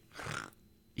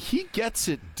he gets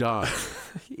it done.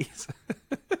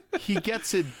 He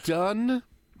gets it done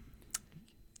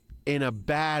in a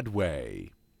bad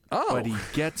way, but he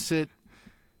gets it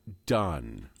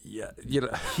done. Yeah,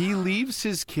 He leaves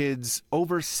his kids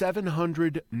over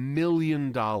 $700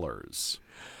 million.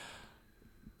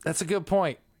 that's a good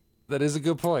point. That is a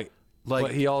good point. Like,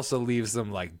 but he also leaves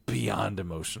them like beyond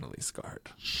emotionally scarred.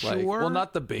 Sure. Like, well,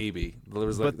 not the baby. There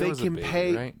was but there they was a can baby,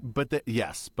 pay. right? But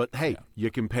yes, but hey,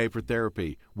 you can pay for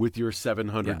therapy with your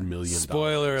 $700 million.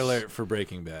 Spoiler alert for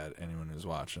Breaking Bad. Anyone who's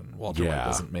watching, Walter White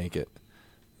doesn't make it.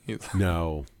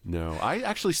 No. I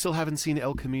actually still haven't seen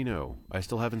El Camino. I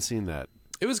still haven't seen that.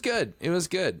 It was good. It was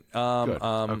good.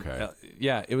 Okay.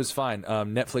 Yeah, it was fine.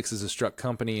 Netflix is a struck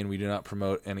company, and we do not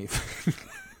promote anything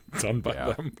done by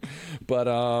them. But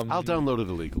I'll download it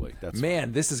illegally. That's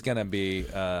man, this is gonna be.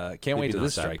 Can't wait till not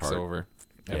this that strike's part. over.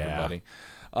 Yeah. Everybody.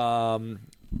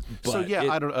 So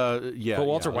yeah, I don't. Yeah, But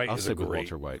Walter yeah, White I'll is say a with great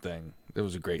Walter White. thing. It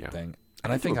was a great thing, and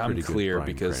You I do think a I'm pretty good clear Bryan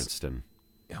because. Cranston.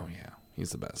 Oh yeah,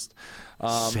 he's the best.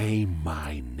 Say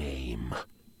my name.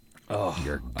 Oh,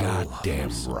 You're goddamn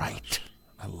right.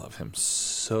 I love him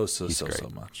so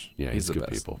great. much. Yeah, he's the good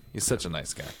best. people. He's such a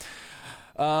nice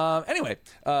guy. Anyway,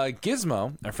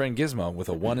 Gizmo, our friend Gizmo with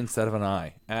a 1 instead of an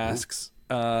I, asks,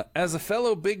 as a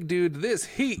fellow big dude, this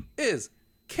heat is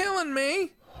killing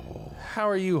me. How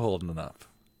are you holding up?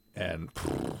 And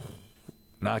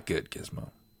not good, Gizmo.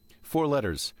 4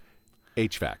 letters.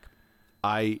 HVAC.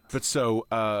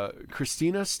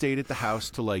 Christina stayed at the house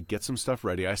to like get some stuff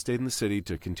ready. I stayed in the city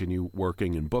to continue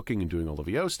working and booking and doing all the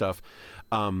VO stuff.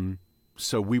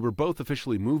 So we were both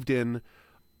officially moved in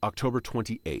October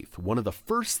 28th. One of the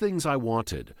first things I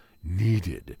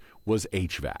needed was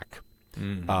HVAC.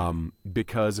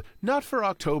 Because not for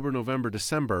October, November,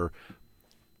 December,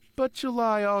 but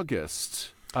July,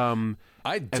 August. I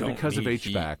don't and because of need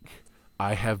HVAC, heat.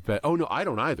 I have been. Oh no, I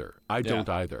don't either. I don't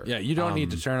either. Yeah, you don't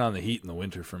need to turn on the heat in the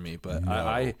winter for me, but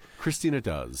No. Christina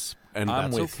does, and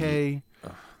I'm that's with okay.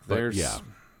 There's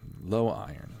low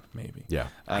iron, maybe. Yeah,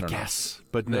 I don't guess,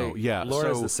 but no, yeah.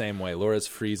 Laura's so, the same way. Laura's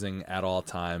freezing at all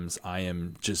times. I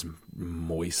am just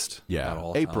moist. yeah. at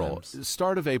all April, times.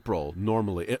 start of April.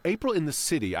 Normally, April in the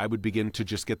city, I would begin to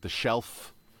just get the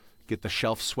shelf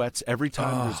sweats. Every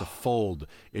time there's a fold,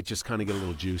 it just kind of get a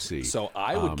little juicy. So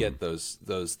I would get those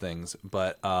things,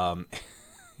 but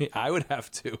I would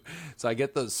have to. So I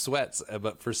get those sweats,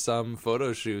 but for some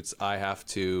photo shoots, I have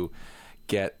to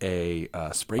get a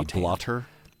spray tan. blotter.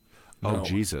 Oh No.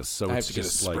 Jesus! So I have it's to get a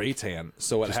just spray like tan.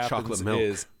 So what just happens chocolate milk.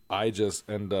 is I just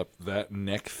end up that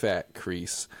neck fat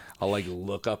crease. I'll like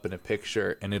look up in a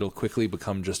picture and it'll quickly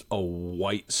become just a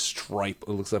white stripe. It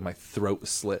looks like my throat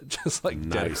slit, just like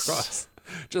dead Nice. across.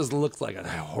 Just looks like a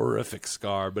horrific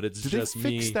scar, but it's Do just they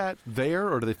fix me. that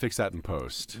there, or do they fix that in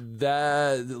post?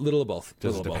 That little of both.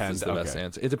 Does Little it of both is depend? the best Okay.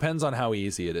 answer. It depends on how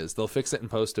easy it is. They'll fix it in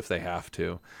post if they have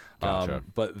to, Gotcha.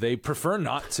 but they prefer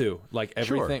not to. Like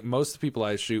everything, most people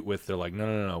I shoot with, they're like,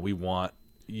 no.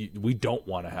 We don't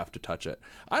want to have to touch it.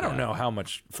 I don't know how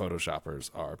much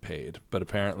Photoshoppers are paid, but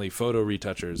apparently photo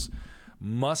retouchers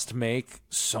must make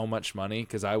so much money,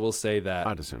 because I will say that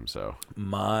I'd assume so.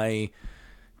 my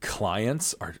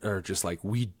clients are just like,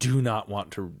 we do not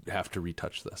want to have to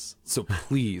retouch this. So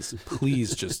please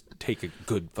just take a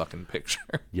good fucking picture.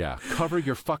 Yeah, cover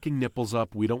your fucking nipples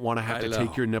up. We don't want to have I to know.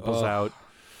 take your nipples out.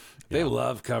 They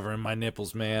love covering my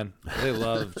nipples, man. They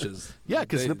love just Yeah,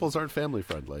 because they- nipples aren't family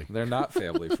friendly. They're not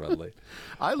family friendly.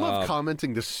 I love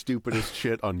commenting the stupidest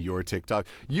shit on your TikTok.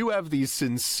 You have these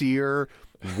sincere,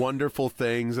 wonderful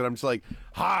things, and I'm just like,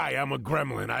 "Hi, I'm a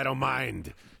gremlin. I don't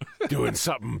mind doing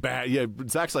something bad." Yeah,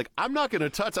 Zach's like, "I'm not going to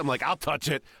touch." I'm like, "I'll touch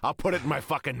it. I'll put it in my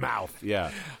fucking mouth."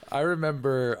 Yeah. I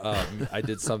remember I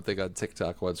did something on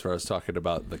TikTok once where I was talking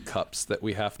about the cups that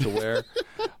we have to wear,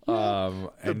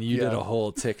 and you did a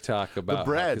whole TikTok about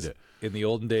bread. 'cause in the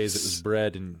olden days, it was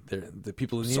bread, and the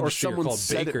people in the industry are called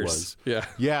said bakers. it was.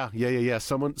 Yeah. Yeah.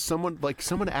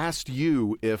 Someone asked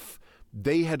you if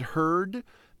they had heard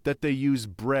that they use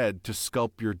bread to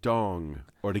sculpt your dong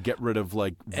or to get rid of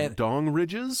like dong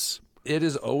ridges. It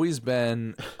has always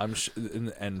been,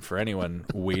 and for anyone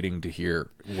waiting to hear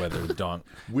whether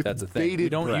With that's a thing. We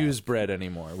bated don't breath. use bread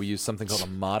anymore. We use something called a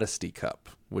modesty cup,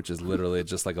 which is literally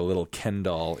just like a little Ken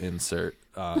doll insert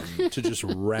to just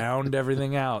round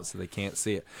everything out so they can't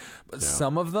see it. But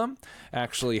some of them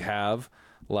actually have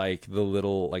like the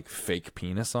little like fake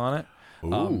penis on it.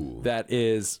 That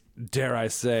is, dare I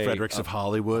say, Fredericks of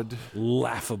Hollywood.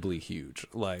 laughably huge.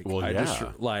 Like, Well, I yeah.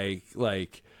 just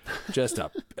like just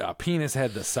a penis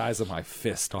head the size of my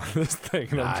fist on this thing.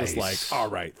 And I'm just like, all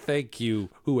right, thank you,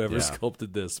 whoever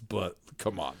sculpted this, but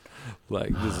come on.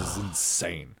 Like, this is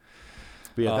insane.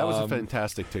 But yeah, that was a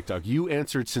fantastic TikTok. You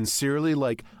answered sincerely,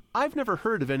 like, I've never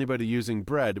heard of anybody using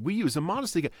bread. We use a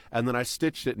modesty. And then I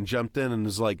stitched it and jumped in and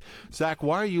was like, Zach,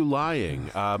 why are you lying?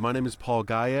 My name is Paul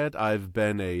Guyette. I've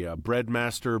been a bread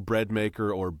master, bread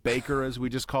maker, or baker, as we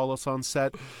just call us on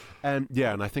set. And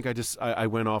yeah, and I think I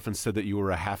went off and said that you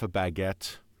were a half a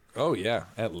baguette. Oh, yeah,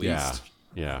 at least.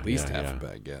 Yeah. At least half a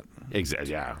baguette.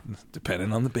 Exactly, yeah.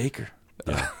 Depending on the baker.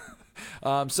 Yeah.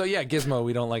 So yeah, Gizmo,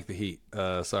 we don't like the heat.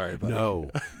 Sorry, buddy.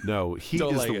 No, heat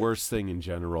is the worst thing in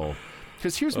general.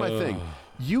 Because here's my thing.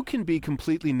 You can be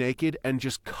completely naked and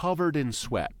just covered in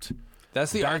sweat.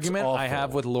 That's the argument awful. I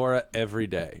have with Laura every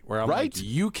day. Where I'm like,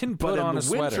 you can put on a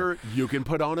sweater. But in the winter, you can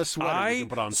put on a sweater. You can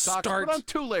put on socks. Put on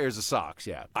 2 layers of socks,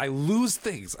 yeah. I lose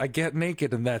things. I get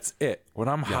naked and that's it. When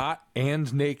I'm hot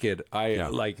and naked,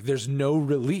 there's no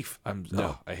relief.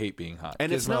 I hate being hot.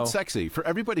 And it's not sexy. For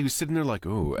everybody who's sitting there like,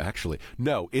 oh, actually.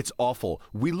 No, it's awful.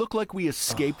 We look like we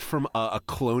escaped from a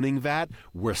cloning vat.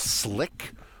 We're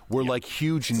slick. We're like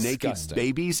huge naked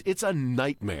babies. It's a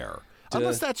nightmare.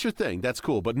 Unless that's your thing. That's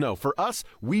cool. But no, for us,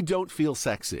 we don't feel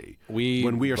sexy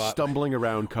when we are stumbling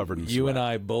around covered in sweat. You and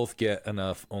I both get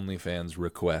enough OnlyFans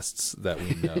requests that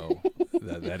we know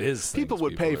that is people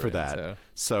would pay for that.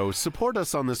 So support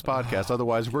us on this podcast.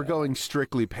 Otherwise, we're going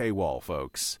strictly paywall,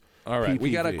 folks. All right. PPV.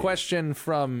 We got a question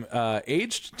from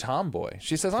Aged Tomboy.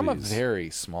 She says, I'm a very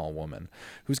small woman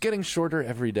who's getting shorter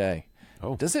every day.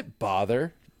 Oh. Does it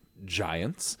bother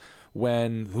giants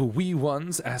when the wee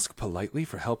ones ask politely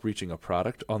for help reaching a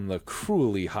product on the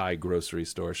cruelly high grocery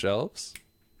store shelves?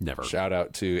 Never. Shout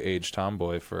out to Age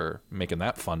Tomboy for making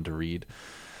that fun to read.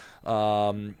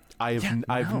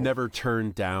 I've never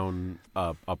turned down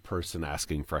a person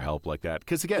asking for help like that.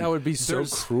 Because again, that would be so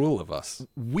cruel of us.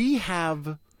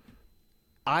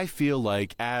 I feel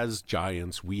like as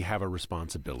giants, we have a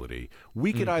responsibility.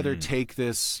 We could either take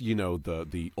this,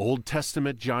 the Old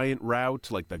Testament giant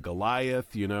route, like the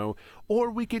Goliath,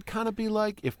 or we could kind of be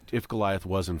like, if Goliath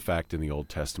was in fact in the Old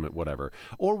Testament, whatever,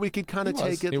 or we could kind of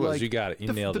take it like you got it.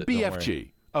 You nailed it. The BFG.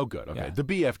 Oh, good. Okay, the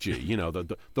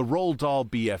BFG. The roll doll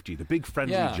BFG, the big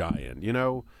friendly giant.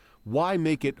 Why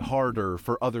make it harder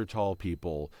for other tall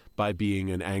people by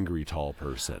being an angry tall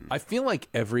person? I feel like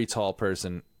every tall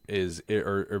person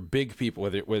or big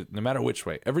people, no matter which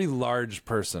way, every large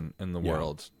person in the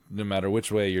world, no matter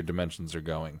which way your dimensions are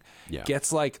going,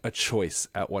 gets like a choice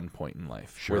at one point in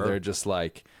life where they're just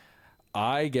like,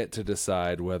 I get to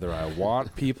decide whether I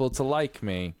want people to like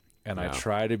me, and I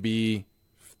try to be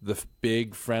the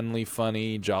big, friendly,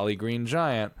 funny, jolly green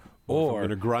giant, or I'm going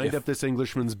to grind up this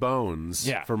Englishman's bones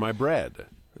for my bread.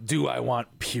 Do I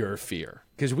want pure fear?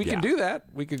 Because we can do that.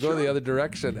 We could go the other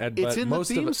direction. It's in the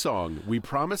theme song. We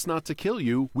promise not to kill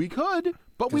you. We could,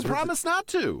 but we promise not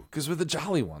to. Because we're the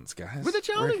jolly ones, guys. We're the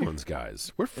jolly ones,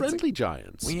 guys. We're friendly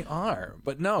giants. We are.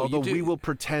 But no, although we will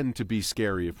pretend to be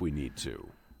scary if we need to.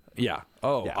 Yeah.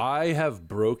 Oh, yeah. I have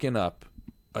broken up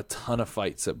a ton of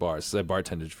fights at bars. I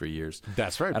bartended for years.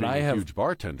 That's right. And being a huge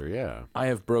bartender, yeah. I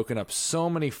have broken up so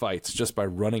many fights just by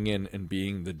running in and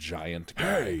being the giant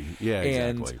guy. Hey. Yeah,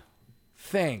 exactly. And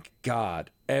thank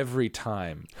God, every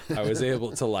time I was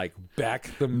able to like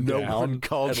back them down. No one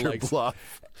called your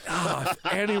bluff. If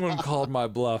anyone called my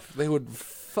bluff, they would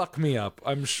fuck me up.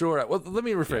 I'm sure. Well, let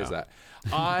me rephrase that.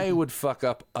 I would fuck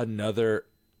up another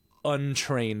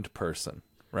untrained person.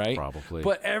 Right? Probably.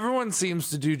 But everyone seems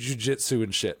to do jujitsu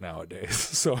and shit nowadays.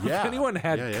 So if anyone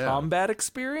had combat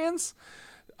experience,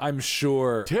 I'm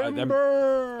sure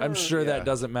I'm sure that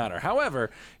doesn't matter.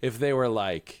 However, if they were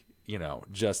like,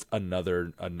 just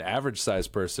an average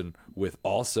sized person with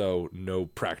also no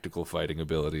practical fighting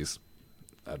abilities,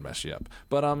 I'd mess you up.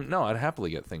 But no, I'd happily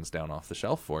get things down off the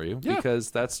shelf for you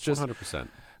because that's just 100%.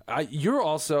 You're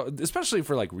also, especially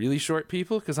for like really short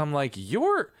people, because I'm like,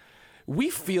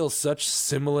 we feel such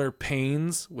similar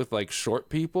pains with like short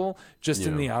people, just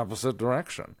in the opposite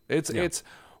direction. It's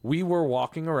we were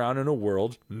walking around in a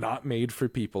world not made for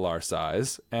people our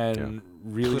size, and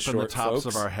really clipping short the tops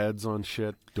folks of our heads on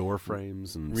shit, door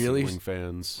frames and ceiling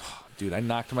fans. Dude, I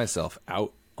knocked myself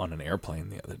out on an airplane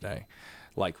the other day.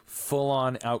 Like full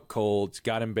on out cold,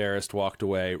 got embarrassed, walked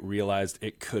away, realized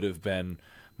it could have been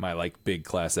like big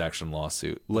class action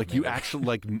lawsuit. Like you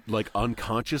actually like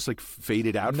unconscious, like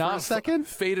faded out for a second?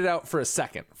 Faded out for a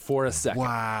second.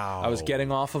 Wow. I was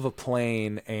getting off of a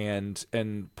plane, and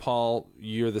Paul,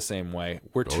 you're the same way.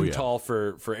 We're too tall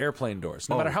for airplane doors.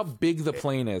 No matter how big the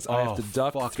plane is, I have to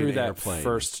duck through that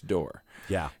first door.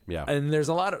 Yeah. And there's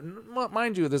a lot of,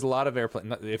 mind you, there's a lot of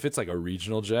airplane. If it's like a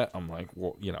regional jet, I'm like,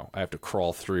 well, I have to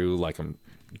crawl through like I'm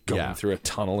going through a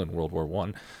tunnel in World War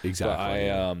I.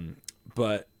 Exactly.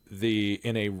 But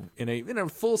in a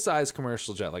full size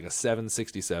commercial jet, like a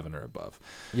 767 or above,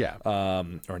 or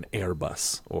an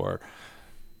Airbus, or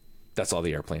that's all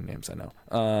the airplane names I know.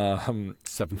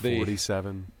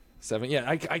 747.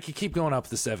 I could keep going up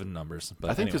the 7 numbers, but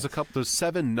I think there's a couple. There's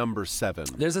 7 number 7.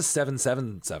 There's a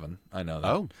 777. I know that.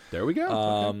 Oh, there we go.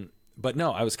 Okay. But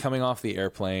no, I was coming off the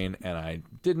airplane and I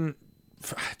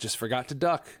just forgot to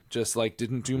duck. Just like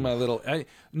didn't do my little.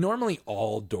 Normally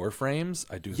all door frames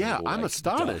I do. Yeah, little, I'm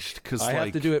astonished because I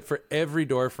have to do it for every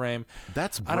door frame.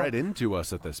 That's bred into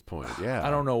us at this point. Yeah,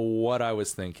 I don't know what I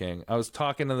was thinking. I was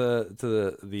talking to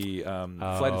the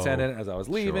flight attendant as I was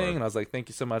leaving, and I was like, "Thank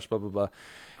you so much." Blah blah blah.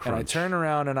 And I turn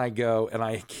around and I go and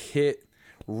I hit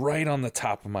right on the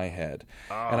top of my head,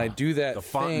 and I do that the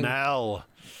thing. fontanelle.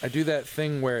 I do that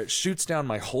thing where it shoots down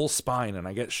my whole spine, and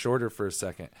I get shorter for a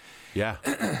second. Yeah.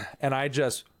 And I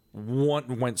just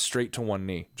went straight to one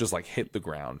knee, just like hit the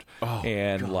ground. Oh,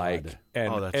 and God.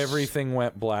 Everything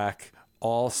went black,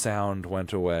 all sound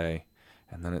went away,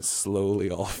 and then it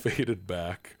slowly all faded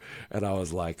back. And I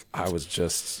was like,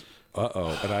 just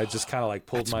and I just kind of like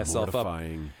pulled myself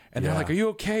mortifying. Up. And they're like, "Are you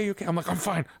okay? You okay?" I'm like, "I'm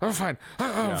fine. I'm fine.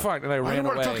 I'm fine." And I ran away. I don't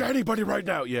want to talk to anybody right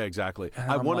now. Yeah, exactly.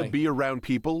 I want to be around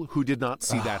people who did not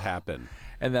see that happen.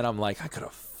 And then I'm like, I could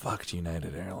have fucked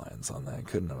United Airlines on that,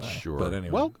 couldn't I? Sure. But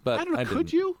anyway. Well, I don't know.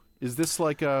 Could you? Is this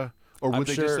like a... Or would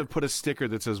they just have put a sticker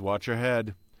that says, "Watch your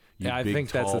head"? Yeah, I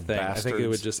think that's the thing. Bastards. I think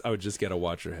I would just get a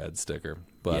 "Watch your head" sticker.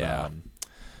 But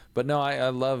but no, I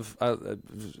love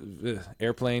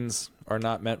airplanes are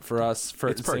not meant for us.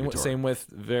 Same with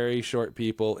very short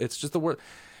people. It's just the world.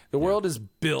 The world is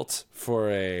built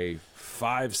for a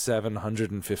 5'7",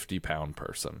 150-pound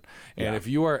person, and if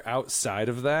you are outside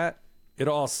of that, it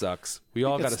all sucks. We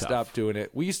all got to stop doing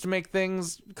it. We used to make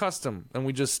things custom, and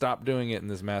we just stopped doing it in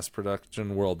this mass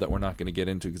production world that we're not going to get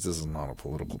into because this is not a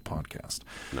political podcast.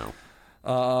 No.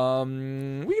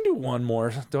 We can do one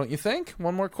more, don't you think?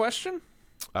 One more question?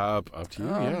 Up to you.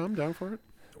 Yeah, I'm down for it.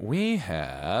 We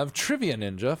have Trivia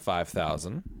Ninja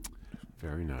 5000.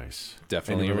 Very nice.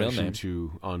 Definitely a real name.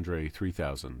 To Andre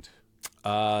 3000.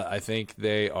 I think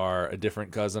they are a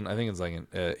different cousin. I think it's like an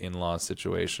in-law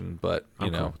situation, but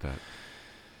you know, with that.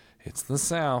 It's the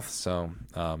South, so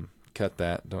cut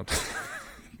that. Don't.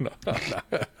 No.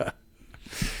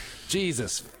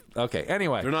 Jesus. Okay.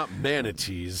 Anyway, they're not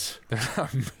manatees.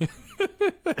 Trivia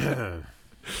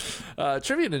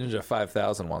Ninja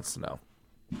 5000 wants to know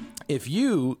if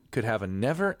you could have a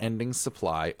never-ending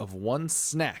supply of one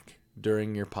snack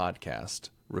during your podcast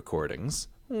recordings,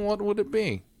 what would it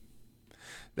be?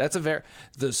 That's a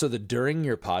so the during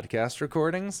your podcast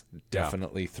recordings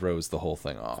definitely throws the whole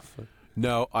thing off.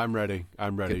 No, I'm ready.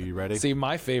 I'm ready. You ready? See,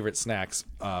 my favorite snacks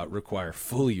require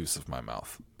full use of my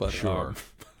mouth. But sure.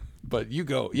 But you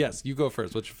go. Yes, you go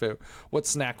first. What's your favorite? What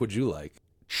snack would you like?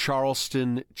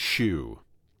 Charleston Chew.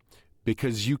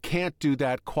 Because you can't do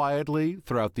that quietly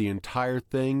throughout the entire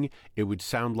thing. It would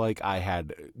sound like I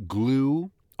had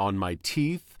glue on my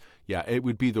teeth. Yeah, it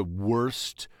would be the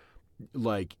worst.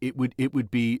 Like it would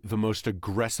be the most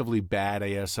aggressively bad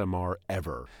ASMR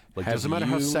ever. Like doesn't matter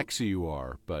how sexy you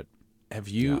are, but have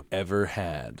you ever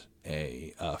had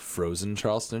a frozen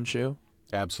Charleston Chew?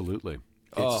 Absolutely.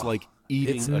 It's like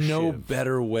eating it's a no shiv.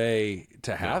 better way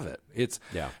to have it. It's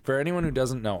for anyone who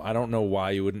doesn't know, I don't know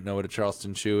why you wouldn't know what a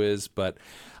Charleston Chew is, but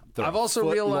I've also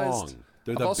realized long.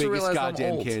 They're the biggest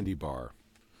goddamn candy bar.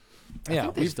 I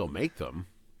think they still make them.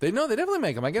 They definitely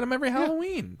make them. I get them every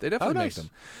Halloween. They definitely make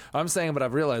them. I'm saying, but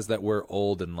I've realized that we're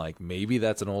old and like maybe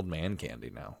that's an old man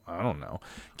candy now. I don't know.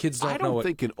 Kids don't know. I don't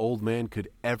think an old man could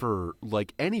ever,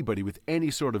 like anybody with any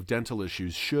sort of dental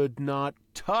issues, should not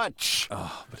touch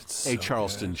but it's a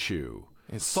Charleston Chew.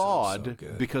 It's thawed so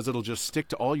good. Because it'll just stick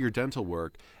to all your dental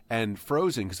work, and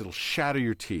frozen because it'll shatter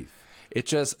your teeth. It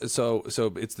just so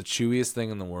it's the chewiest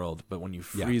thing in the world, but when you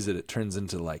freeze it, it turns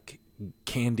into like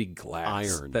candy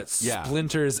glass iron that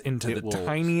splinters into the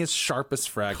tiniest,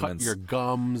 sharpest fragments. Cut your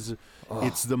gums.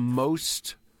 It's the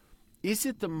most. Is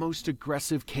it the most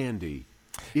aggressive candy?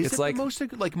 It's like the most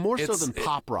like more so than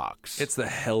Pop Rocks. It's the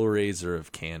Hellraiser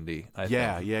of candy. I think.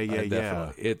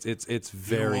 Yeah. It's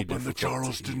very you open difficult. The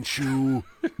Charleston Chew.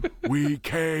 We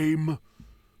came.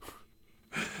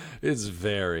 It's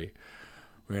very.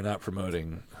 We're not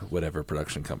promoting whatever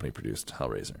production company produced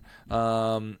Hellraiser.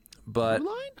 But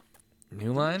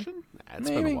New Line? It's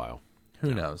been a while.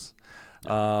 Who knows?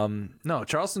 No,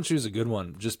 Charleston Chew's a good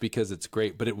one just because it's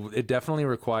great, but it definitely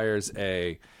requires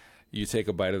you take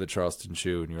a bite of the Charleston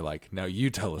Chew and you're like, now you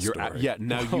tell a story.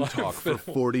 Now you talk for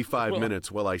 45 minutes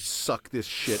while I suck this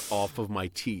shit off of my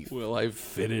teeth. Will I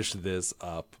finish this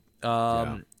up?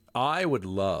 I would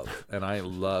love, and I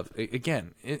love,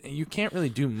 again, you can't really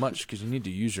do much because you need to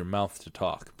use your mouth to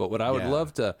talk, but what I would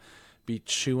love to be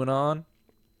chewing on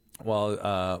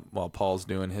while Paul's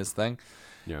doing his thing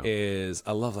is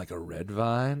I love like a red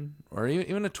vine or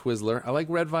even a Twizzler. I like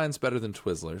red vines better than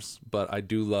Twizzlers, but I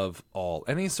do love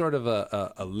any sort of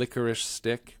a licorice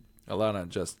stick. I want to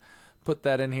just put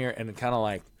that in here and kind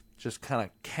of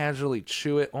casually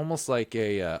chew it, almost like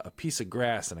a piece of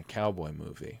grass in a cowboy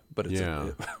movie. But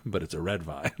it's a red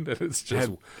vine, and it's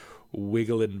just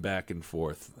wiggling back and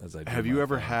forth as I do. Have you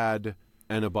ever had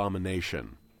an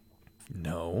abomination?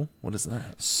 No. What is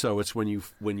that? So it's when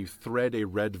you thread a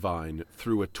red vine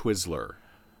through a Twizzler.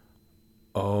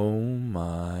 Oh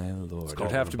my Lord! It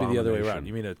would have to be the other way around.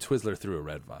 You mean a Twizzler through a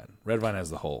red vine? Red vine has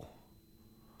the hole.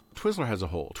 Twizzler has a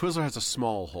hole. Twizzler has a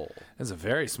small hole. It's a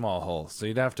very small hole, so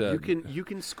you'd have to. You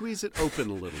can squeeze it open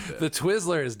a little bit. The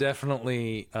Twizzler is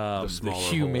definitely the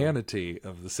humanity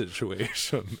of the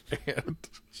situation, and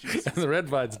the red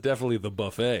vine's definitely the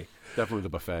buffet. Definitely the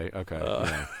buffet.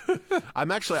 Okay.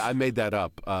 I made that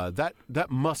up. That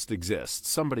must exist.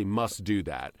 Somebody must do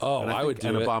that. Oh, and I would do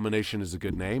an it. abomination is a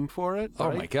good name for it. Oh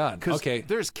right? my God. 'Cause okay.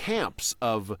 there's camps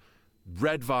of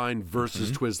red vine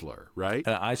versus Twizzler, right?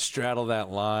 And I straddle that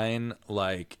line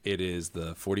like it is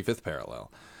the 45th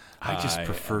parallel. I just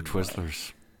prefer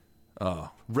Twizzlers.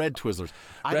 Red Twizzlers.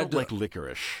 I don't like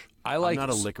licorice. I'm not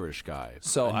a licorice guy.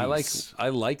 So I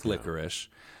like licorice.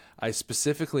 I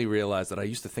specifically realized that I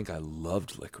used to think I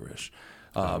loved licorice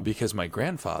because my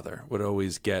grandfather would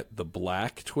always get the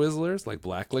black Twizzlers, like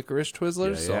black licorice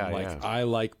Twizzlers. I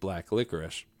like black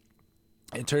licorice.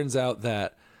 It turns out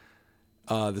that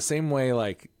the same way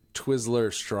like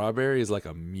Twizzler strawberry is like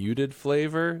a muted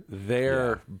flavor,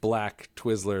 their black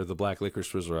Twizzler, the black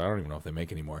licorice Twizzler, I don't even know if they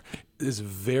make anymore, is a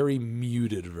very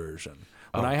muted version.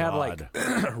 When I had like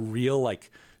real like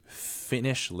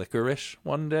Finnish licorice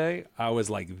one day, I was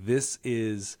like, this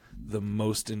is the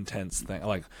most intense thing.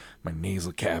 Like my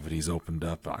nasal cavities opened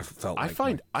up. I felt like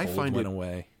my cold went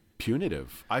away.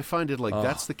 Punitive. I find it like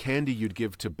that's the candy you'd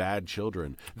give to bad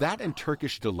children. That and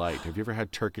Turkish Delight. Have you ever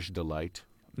had Turkish Delight?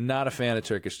 Not a fan of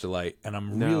Turkish Delight, and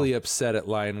I'm really upset at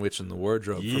Lion Witch in the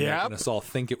Wardrobe for making us all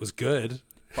think it was good.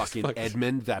 Fucking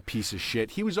Edmund, that piece of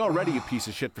shit. He was already a piece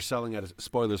of shit for selling out his...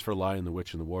 Spoilers for Lion the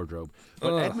Witch in the Wardrobe.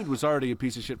 But Edmund was already a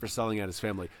piece of shit for selling out his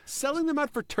family. Selling them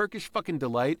out for Turkish fucking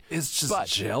Delight... It's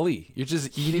just jelly. You're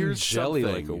just eating jelly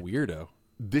like a weirdo.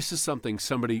 This is something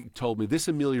somebody told me. This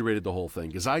ameliorated the whole thing.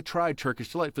 Because I tried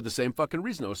Turkish Delight for the same fucking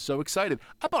reason. I was so excited.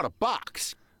 I bought a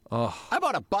box. I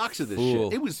bought a box of this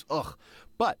shit. It was...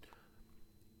 But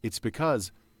it's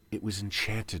because it was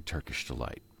enchanted Turkish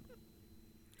Delight.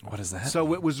 What is that?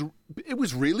 So it was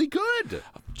really good.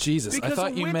 Jesus, because I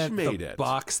thought you meant made the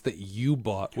box that you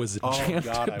bought was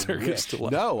enchanted Turkish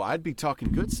Delight. No, I'd be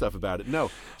talking good stuff about it. No.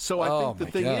 So I think the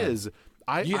thing is,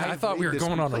 I thought we were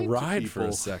going on a ride for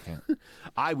a second.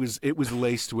 It was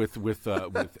laced with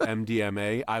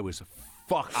MDMA. I was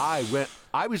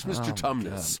Mr.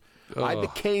 Tumnus. I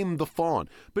became the fawn.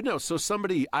 But no, so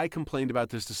I complained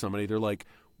about this to somebody. They're like,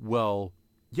 well,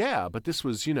 yeah, but this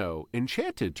was,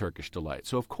 enchanted Turkish Delight.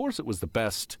 So, of course, it was the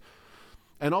best.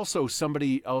 And also,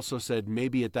 somebody also said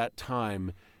maybe at that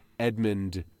time,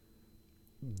 Edmund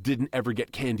didn't ever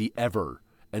get candy ever.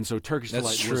 And so Turkish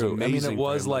Delight was amazing. I mean, it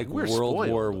was like World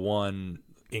War I England.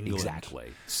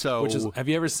 Exactly. So, have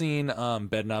you ever seen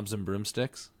Bedknobs and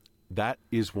Broomsticks? That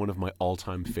is one of my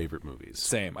all-time favorite movies.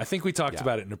 Same. I think we talked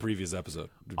about it in a previous episode.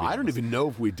 I don't even know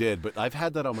if we did, but I've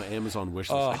had that on my Amazon wish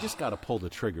list. I just got to pull the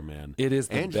trigger, man. It is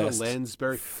the Angela best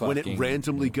Lansbury, when it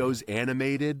randomly goes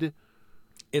animated.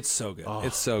 It's so good.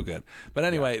 It's so good. But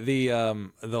anyway,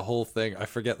 the whole thing, I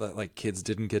forget that like kids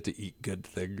didn't get to eat good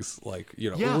things. Like,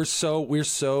 we're so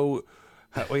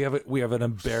we have an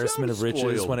embarrassment of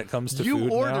riches when it comes to food now.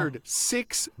 You ordered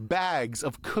 6 bags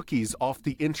of cookies off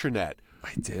the internet.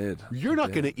 I did. You're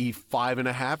not going to eat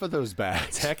 5.5 of those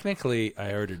bags. Technically,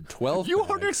 I ordered 12 You bags.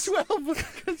 ordered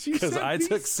 12 because I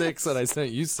took 6 and I sent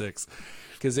you 6.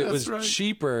 Because it was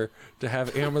cheaper to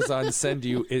have Amazon send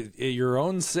you your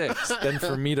own 6 than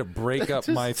for me to break up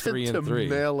my 3 and 3.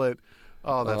 Mail it.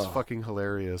 Oh, that's fucking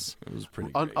hilarious. It was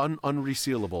pretty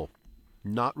unresealable.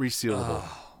 Not resealable.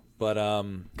 But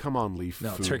Come on, Leaf.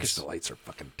 no, Foods. Turkish delights are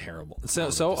fucking terrible. So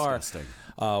are disgusting.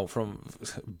 from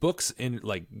books in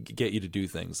like get you to do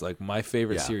things. Like my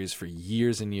favorite Yeah. series for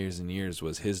years and years and years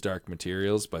was His Dark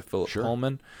Materials by Philip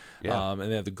Pullman. Yeah. And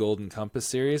they have the Golden Compass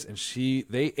series, and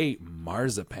they ate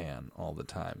marzipan all the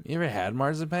time. You ever had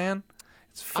marzipan?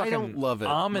 It's fucking I don't love it.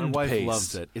 almond My wife paste.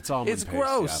 loves it. It's almond It's paste.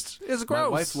 gross. Yeah. It's gross. My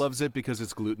wife loves it because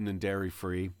it's gluten and dairy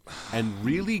free, and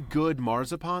really good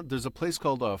marzipan. There's a place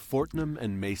called Fortnum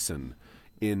and Mason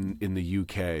in the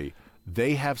UK.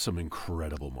 They have some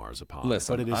incredible marzipan.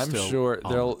 Listen, but it is I'm still sure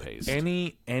almond paste.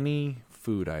 any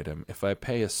food item, if I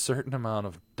pay a certain amount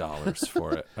of dollars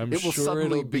for it, I'm It will sure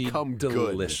suddenly it'll be become good.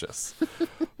 delicious.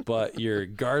 But your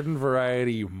garden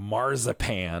variety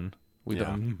marzipan, we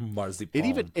don't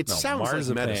marzipan. It sounds like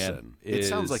marzipan medicine. It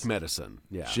sounds is- like medicine.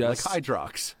 Yeah, just- like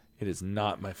Hydrox. It is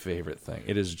not my favorite thing.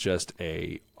 It is just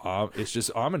it's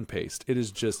just almond paste.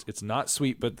 It's not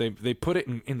sweet, but they put it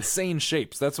in insane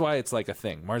shapes. That's why it's like a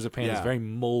thing. Marzipan is Yeah. very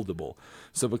moldable.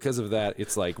 So because of that,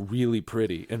 it's like really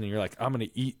pretty. And then you're like, I'm going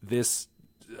to eat this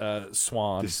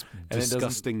swan. This and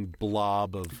disgusting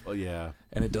blob of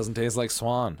and it doesn't taste like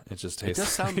swan. It just It tastes does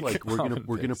sound like we're almond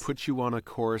gonna paste. put you on a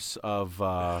course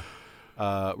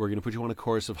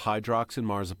of Hydrox and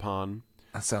marzipan.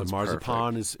 That sounds The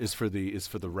marzipan is for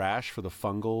the rash, for the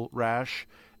fungal rash.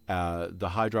 The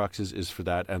Hydrox is for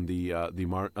that, and the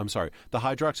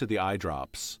Hydrox are the eye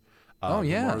drops. Oh,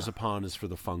 yeah. The marzipan is for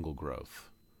the fungal growth.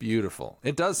 beautiful.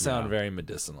 It does sound very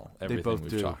medicinal. Everything both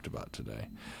we've do. talked about today.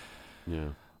 Yeah.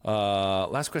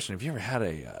 Last question. Have you ever had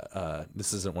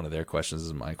this isn't one of their questions, this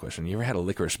is my question. You ever had a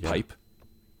licorice pipe?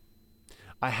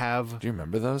 I have, Do you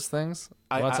remember those things?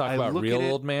 I Want to talk about look real at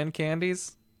it- old man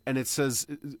candies? and it says,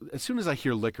 as soon as I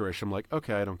hear licorice, I'm like,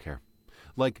 okay, I don't care.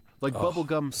 Like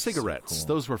bubblegum cigarettes. cool.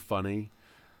 Those were funny.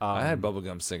 I had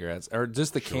bubblegum cigarettes, or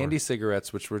just the candy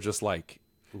cigarettes, which were just like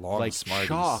long Like Smarties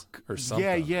chalk or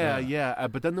something. Yeah.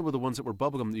 But then there were the ones that were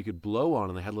bubblegum that you could blow on,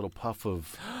 and they had a little puff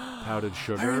of powdered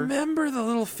sugar. I remember the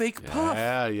little fake puff.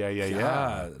 Yeah.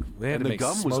 God, they had And to the make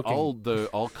gum was smoking.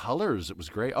 all colors. It was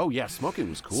great. Oh yeah, smoking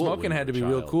was cool. Smoking when had to you be were a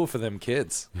real child. cool for them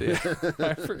kids. Yeah.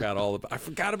 I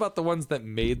forgot about the ones that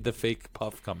made the fake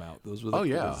puff come out. Those were the Oh,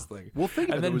 yeah. coolest thing. Well, think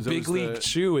of and it. then There Big was League the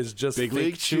Chew is just Big fake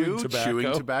League Chew, tobacco.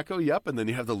 chewing tobacco. Yep, and then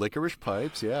you have the licorice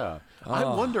pipes. Yeah, I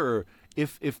wonder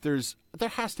if there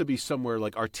has to be somewhere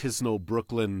like artisanal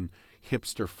Brooklyn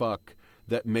hipster fuck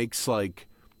that makes like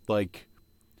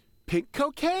pink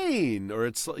cocaine, or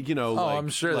it's like, like, I'm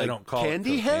sure they like don't call it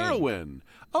candy cocaine. heroin.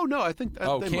 Oh no, I think they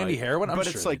candy might. heroin? I'm but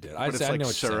sure it's they like did. but I it's know like what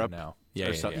you're saying syrup now. or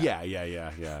Yeah. something. Yeah.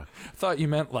 I thought you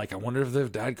meant like, I wonder if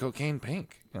they've dyed cocaine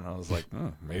pink. And I was like,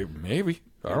 maybe.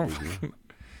 I don't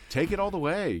Take it all the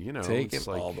way. take it's it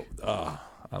like, all the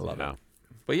I love Yeah. it.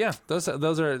 But yeah, those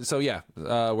are so yeah.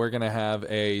 We're gonna have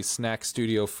a snack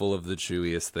studio full of the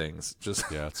chewiest things. Just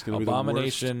it's gonna be the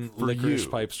abomination worst for licorice you.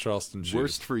 pipes Charleston chews.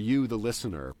 worst for you, the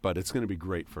listener, but it's going to be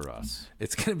great for us.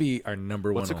 It's gonna be our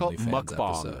number What's one it called? OnlyFans Mukbang.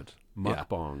 episode. Yeah.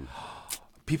 Mukbang.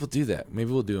 People do that.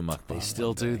 Maybe we'll do a mukbang. They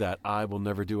still do that. I will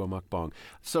never do a mukbang.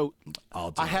 So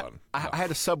I'll do I had one. I had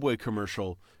a Subway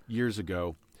commercial years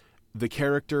ago. The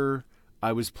character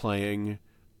I was playing,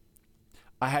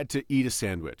 I had to eat a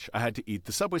sandwich. I had to eat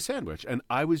the Subway sandwich, and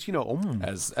I was,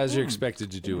 As you're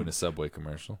expected to do in a Subway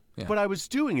commercial. Yeah. but I was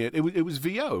doing it. It was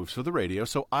VO for the radio,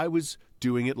 so I was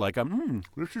doing it like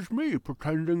this is me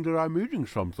pretending that I'm eating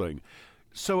something.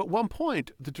 So at one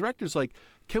point, the director's like,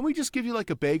 "Can we just give you like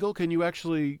a bagel? Can you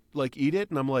actually like eat it?"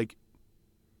 And I'm like,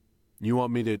 "You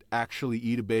want me to actually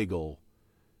eat a bagel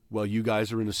while you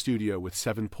guys are in a studio with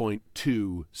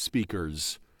 7.2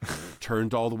 speakers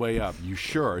turned all the way up? You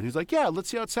sure?" And he's like, "Yeah, let's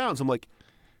see how it sounds." I'm like,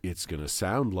 "It's going to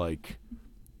sound like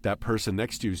that person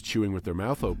next to you is chewing with their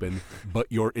mouth open, but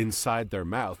you're inside their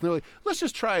mouth." And they're like, "Let's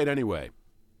just try it anyway."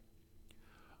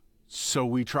 So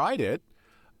we tried it,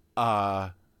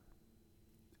 and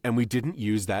we didn't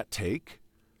use that take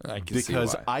I can see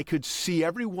because why. I could see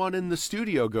everyone in the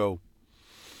studio go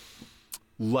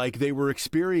like they were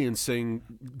experiencing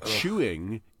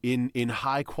chewing in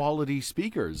high quality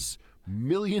speakers, $1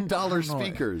 million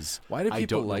speakers. Why do I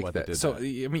people don't know like what that? did So that.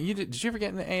 I mean, did you ever get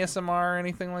into ASMR or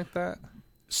anything like that?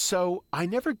 So I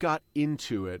never got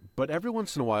into it, but every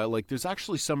once in a while, like there's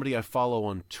actually somebody I follow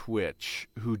on Twitch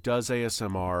who does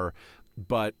ASMR,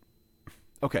 but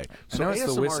okay. So I know,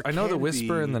 ASMR I know the can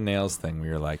whisper be- and the nails thing where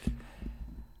you're like,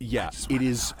 Yeah, just it wanna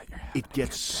is. know that you're having It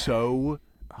gets so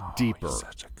deeper.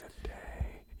 such a good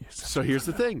day. So here's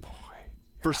the thing.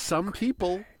 For some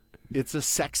people, it's a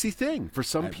sexy thing. For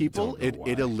some people, don't know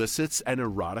it why. elicits an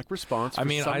erotic response. I For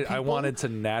mean, some I people- wanted to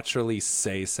naturally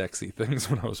say sexy things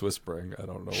when I was whispering. I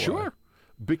don't know why. Sure.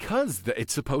 Because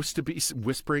it's supposed to be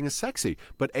whispering is sexy,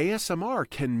 but ASMR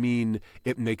can mean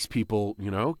it makes people,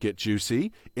 get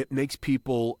juicy. It makes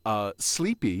people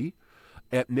sleepy.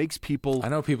 It makes people I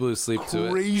know people who sleep to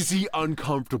it. crazy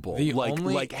uncomfortable.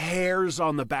 Like hairs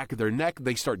on the back of their neck.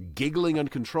 They start giggling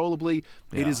uncontrollably.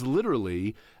 It is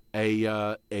literally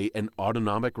an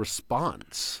autonomic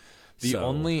response. The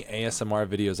only ASMR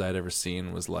videos I'd ever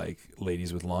seen was like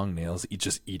ladies with long nails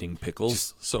just eating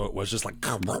pickles. So it was just like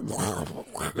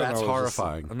That's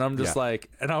horrifying. And I'm just like,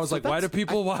 and I was like, why do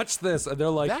people watch this? And they're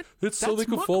like, it's so they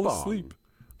can fall asleep.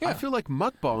 Yeah. I feel like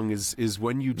mukbang is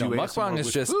when you do mukbang ASMR is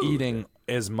with just food. eating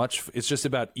as much. It's just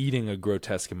about eating a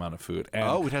grotesque amount of food.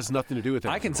 And it has nothing to do with it.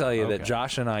 I can tell you that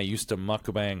Josh and I used to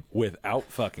mukbang without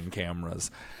fucking cameras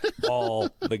all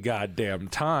the goddamn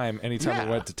time. Anytime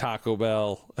we went to Taco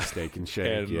Bell, Steak and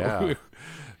Shake,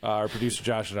 our producer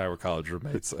Josh and I were college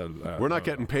roommates. And, we're not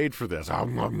getting paid for this.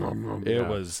 It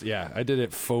was, I did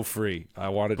it for free. I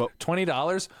wanted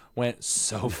 $20, went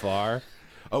so far.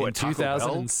 Oh, in at Taco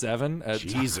 2007 at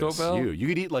Taco Bell? You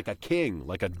could eat like a king,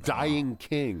 like a dying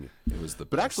king. It was the best.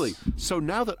 But actually, so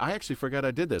now that I actually forgot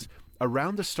I did this,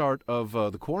 around the start of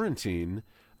the quarantine,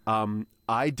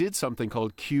 I did something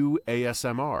called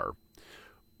QASMR,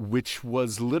 which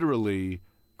was literally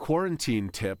quarantine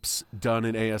tips done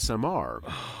in ASMR.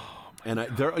 And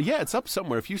it's up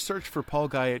somewhere. If you search for Paul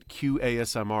Guy at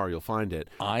QASMR, you'll find it.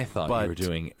 I thought you were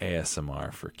doing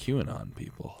ASMR for QAnon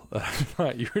people. I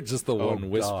thought you were just the one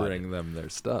whispering them their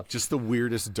stuff. Just the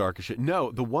weirdest, darkest shit.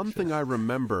 No, the one thing I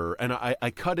remember, and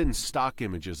I cut in stock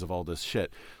images of all this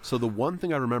shit. So the one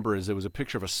thing I remember is there was a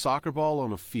picture of a soccer ball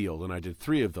on a field, and I did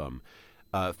 3 of them,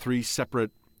 3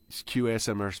 separate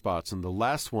QASMR spots. And the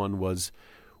last one was,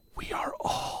 "We are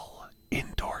all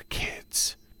indoor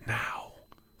kids now."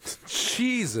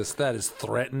 Jesus, that is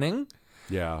threatening.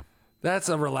 Yeah. That's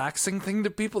a relaxing thing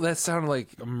to people. That sounded like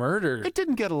a murder. It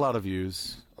didn't get a lot of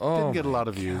views. Ugh.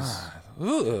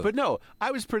 But no,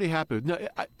 I was pretty happy. No,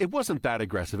 it wasn't that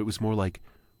aggressive. It was more like,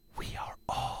 "We are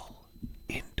all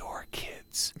indoor kids."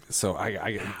 So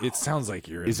it sounds like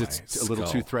you're. Is in it my a little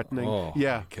skull. too threatening? Oh,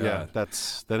 yeah. God.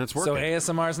 Then it's working. So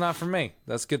ASMR is not for me.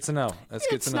 That's good to know.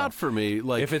 It's not for me.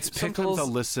 Like, if it's sometimes pickles, I'll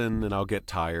listen and I'll get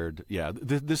tired. Yeah,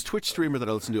 this Twitch streamer that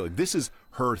I listen to, like, this is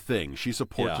her thing. She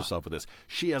supports herself with this.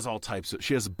 She has all types of.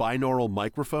 She has binaural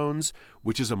microphones,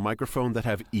 which is a microphone that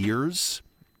have ears.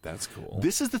 That's cool.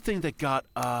 This is the thing that got.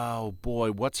 Oh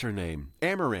boy, what's her name?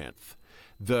 Amaranth,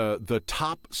 the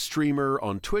top streamer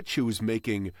on Twitch who was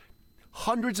making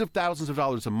hundreds of thousands of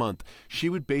dollars a month. She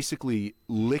would basically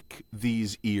lick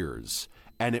these ears,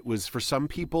 and it was, for some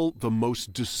people, the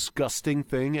most disgusting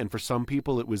thing, and for some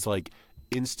people it was like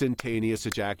instantaneous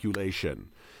ejaculation.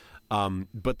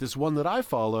 But this one that I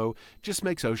follow just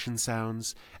makes ocean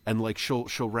sounds, and like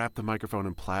she'll wrap the microphone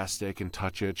in plastic and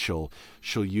touch it. She'll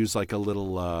use like a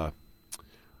little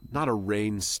not a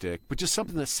rain stick, but just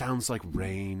something that sounds like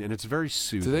rain, and it's very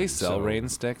soothing. Do they sell rain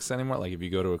sticks anymore? Like, if you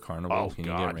go to a carnival, can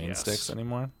you get rain sticks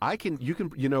anymore? You can,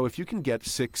 if you can get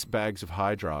 6 bags of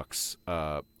Hydrox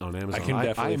on Amazon, I can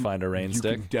definitely find a rain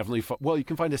stick. You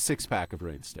can find a 6-pack of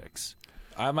rain sticks.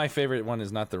 My favorite one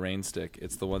is not the rain stick.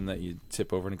 It's the one that you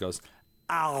tip over and it goes,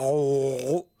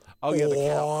 ow. Oh yeah, the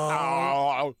cow.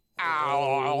 Ow.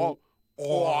 Ow.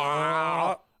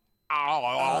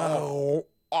 Ow.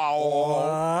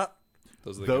 Ow.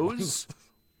 Those are the good Those? ones.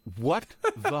 What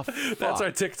the fuck? That's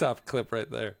our TikTok clip right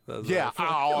there. Yeah.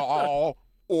 Ow.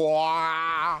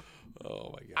 Ow.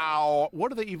 Oh my god. Ow.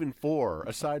 What are they even for?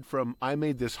 Aside from, I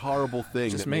made this horrible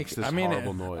thing that makes this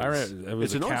horrible noise. It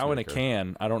was It's a a cow in a noisemaker.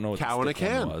 can. I don't know what Cow the in a stick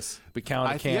one can. was. But cow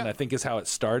in a can, I think, is how it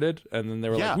started. And then they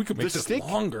were like, we could make the this stick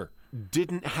longer.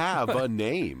 Didn't have a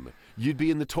name. You'd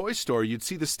be in the toy store, you'd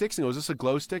see the sticks and go, "Is this a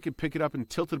glow stick?" You'd pick it up and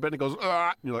tilt it a bit and it goes, "Ah!"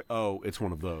 And you're like, "Oh, it's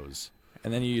one of those."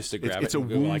 And then you used to grab It's it. a and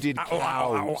go like, wounded "Ow, ow, cow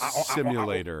ow, ow, ow, ow,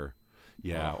 simulator.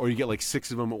 Yeah, or you get like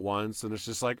 6 of them at once, and it's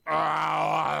just like,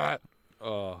 "Ah!"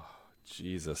 Oh,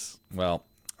 Jesus. Well,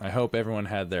 I hope everyone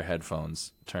had their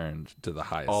headphones turned to the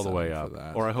highest all the way setting up. for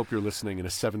that. Or I hope you're listening in a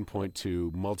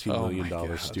 $7.2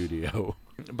 multi-million-dollar studio.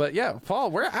 But yeah, Paul,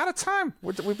 we're out of time.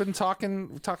 We've been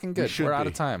talking good. We're out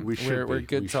of time. We're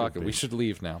good talking. We should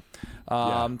leave now.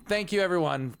 Thank you,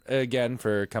 everyone, again,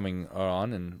 for coming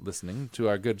on and listening to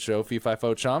our good show, Fee Fi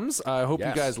Fo Chums. I hope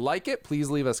you guys like it.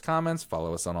 Please leave us comments.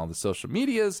 Follow us on all the social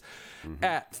medias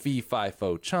at Fee Fi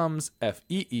Fo Chums,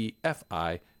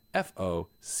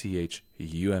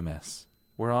 FeeFiFoChums.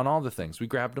 We're on all the things. We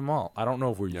grabbed them all. I don't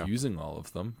know if we're using all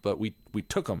of them, but we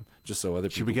took them just so other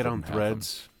people. Should we get on couldn't have them.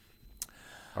 Threads?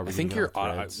 I think you're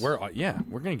on. We're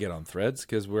gonna get on Threads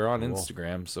because we're on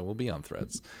Instagram, so we'll be on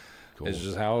Threads. Cool. It's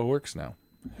just how it works now.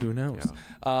 Who knows?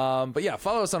 But yeah,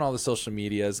 follow us on all the social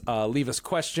medias. Leave us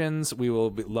questions. We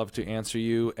will love to answer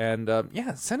you. And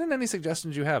send in any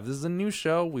suggestions you have. This is a new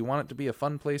show. We want it to be a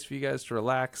fun place for you guys to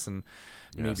relax and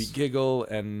maybe giggle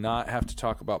and not have to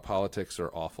talk about politics or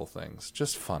awful things.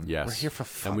 Just fun. Yes. We're here for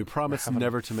fun. And we promise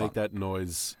never to make that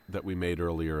noise that we made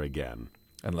earlier again.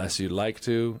 Unless you'd like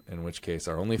to, in which case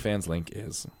our OnlyFans link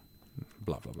is...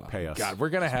 blah blah blah. Pay us. God, we're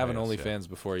gonna have an OnlyFans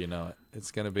before you know it.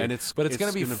 It's gonna be, and it's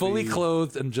gonna be fully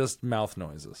clothed and just mouth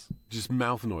noises. Just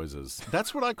mouth noises.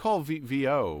 That's what I call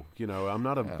VO. You know, I'm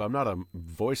not a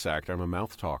voice actor. I'm a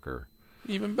mouth talker.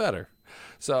 Even better.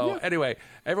 So anyway,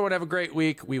 everyone have a great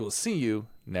week. We will see you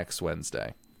next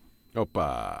Wednesday.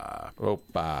 Opa. Opa.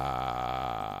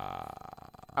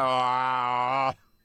 Ah.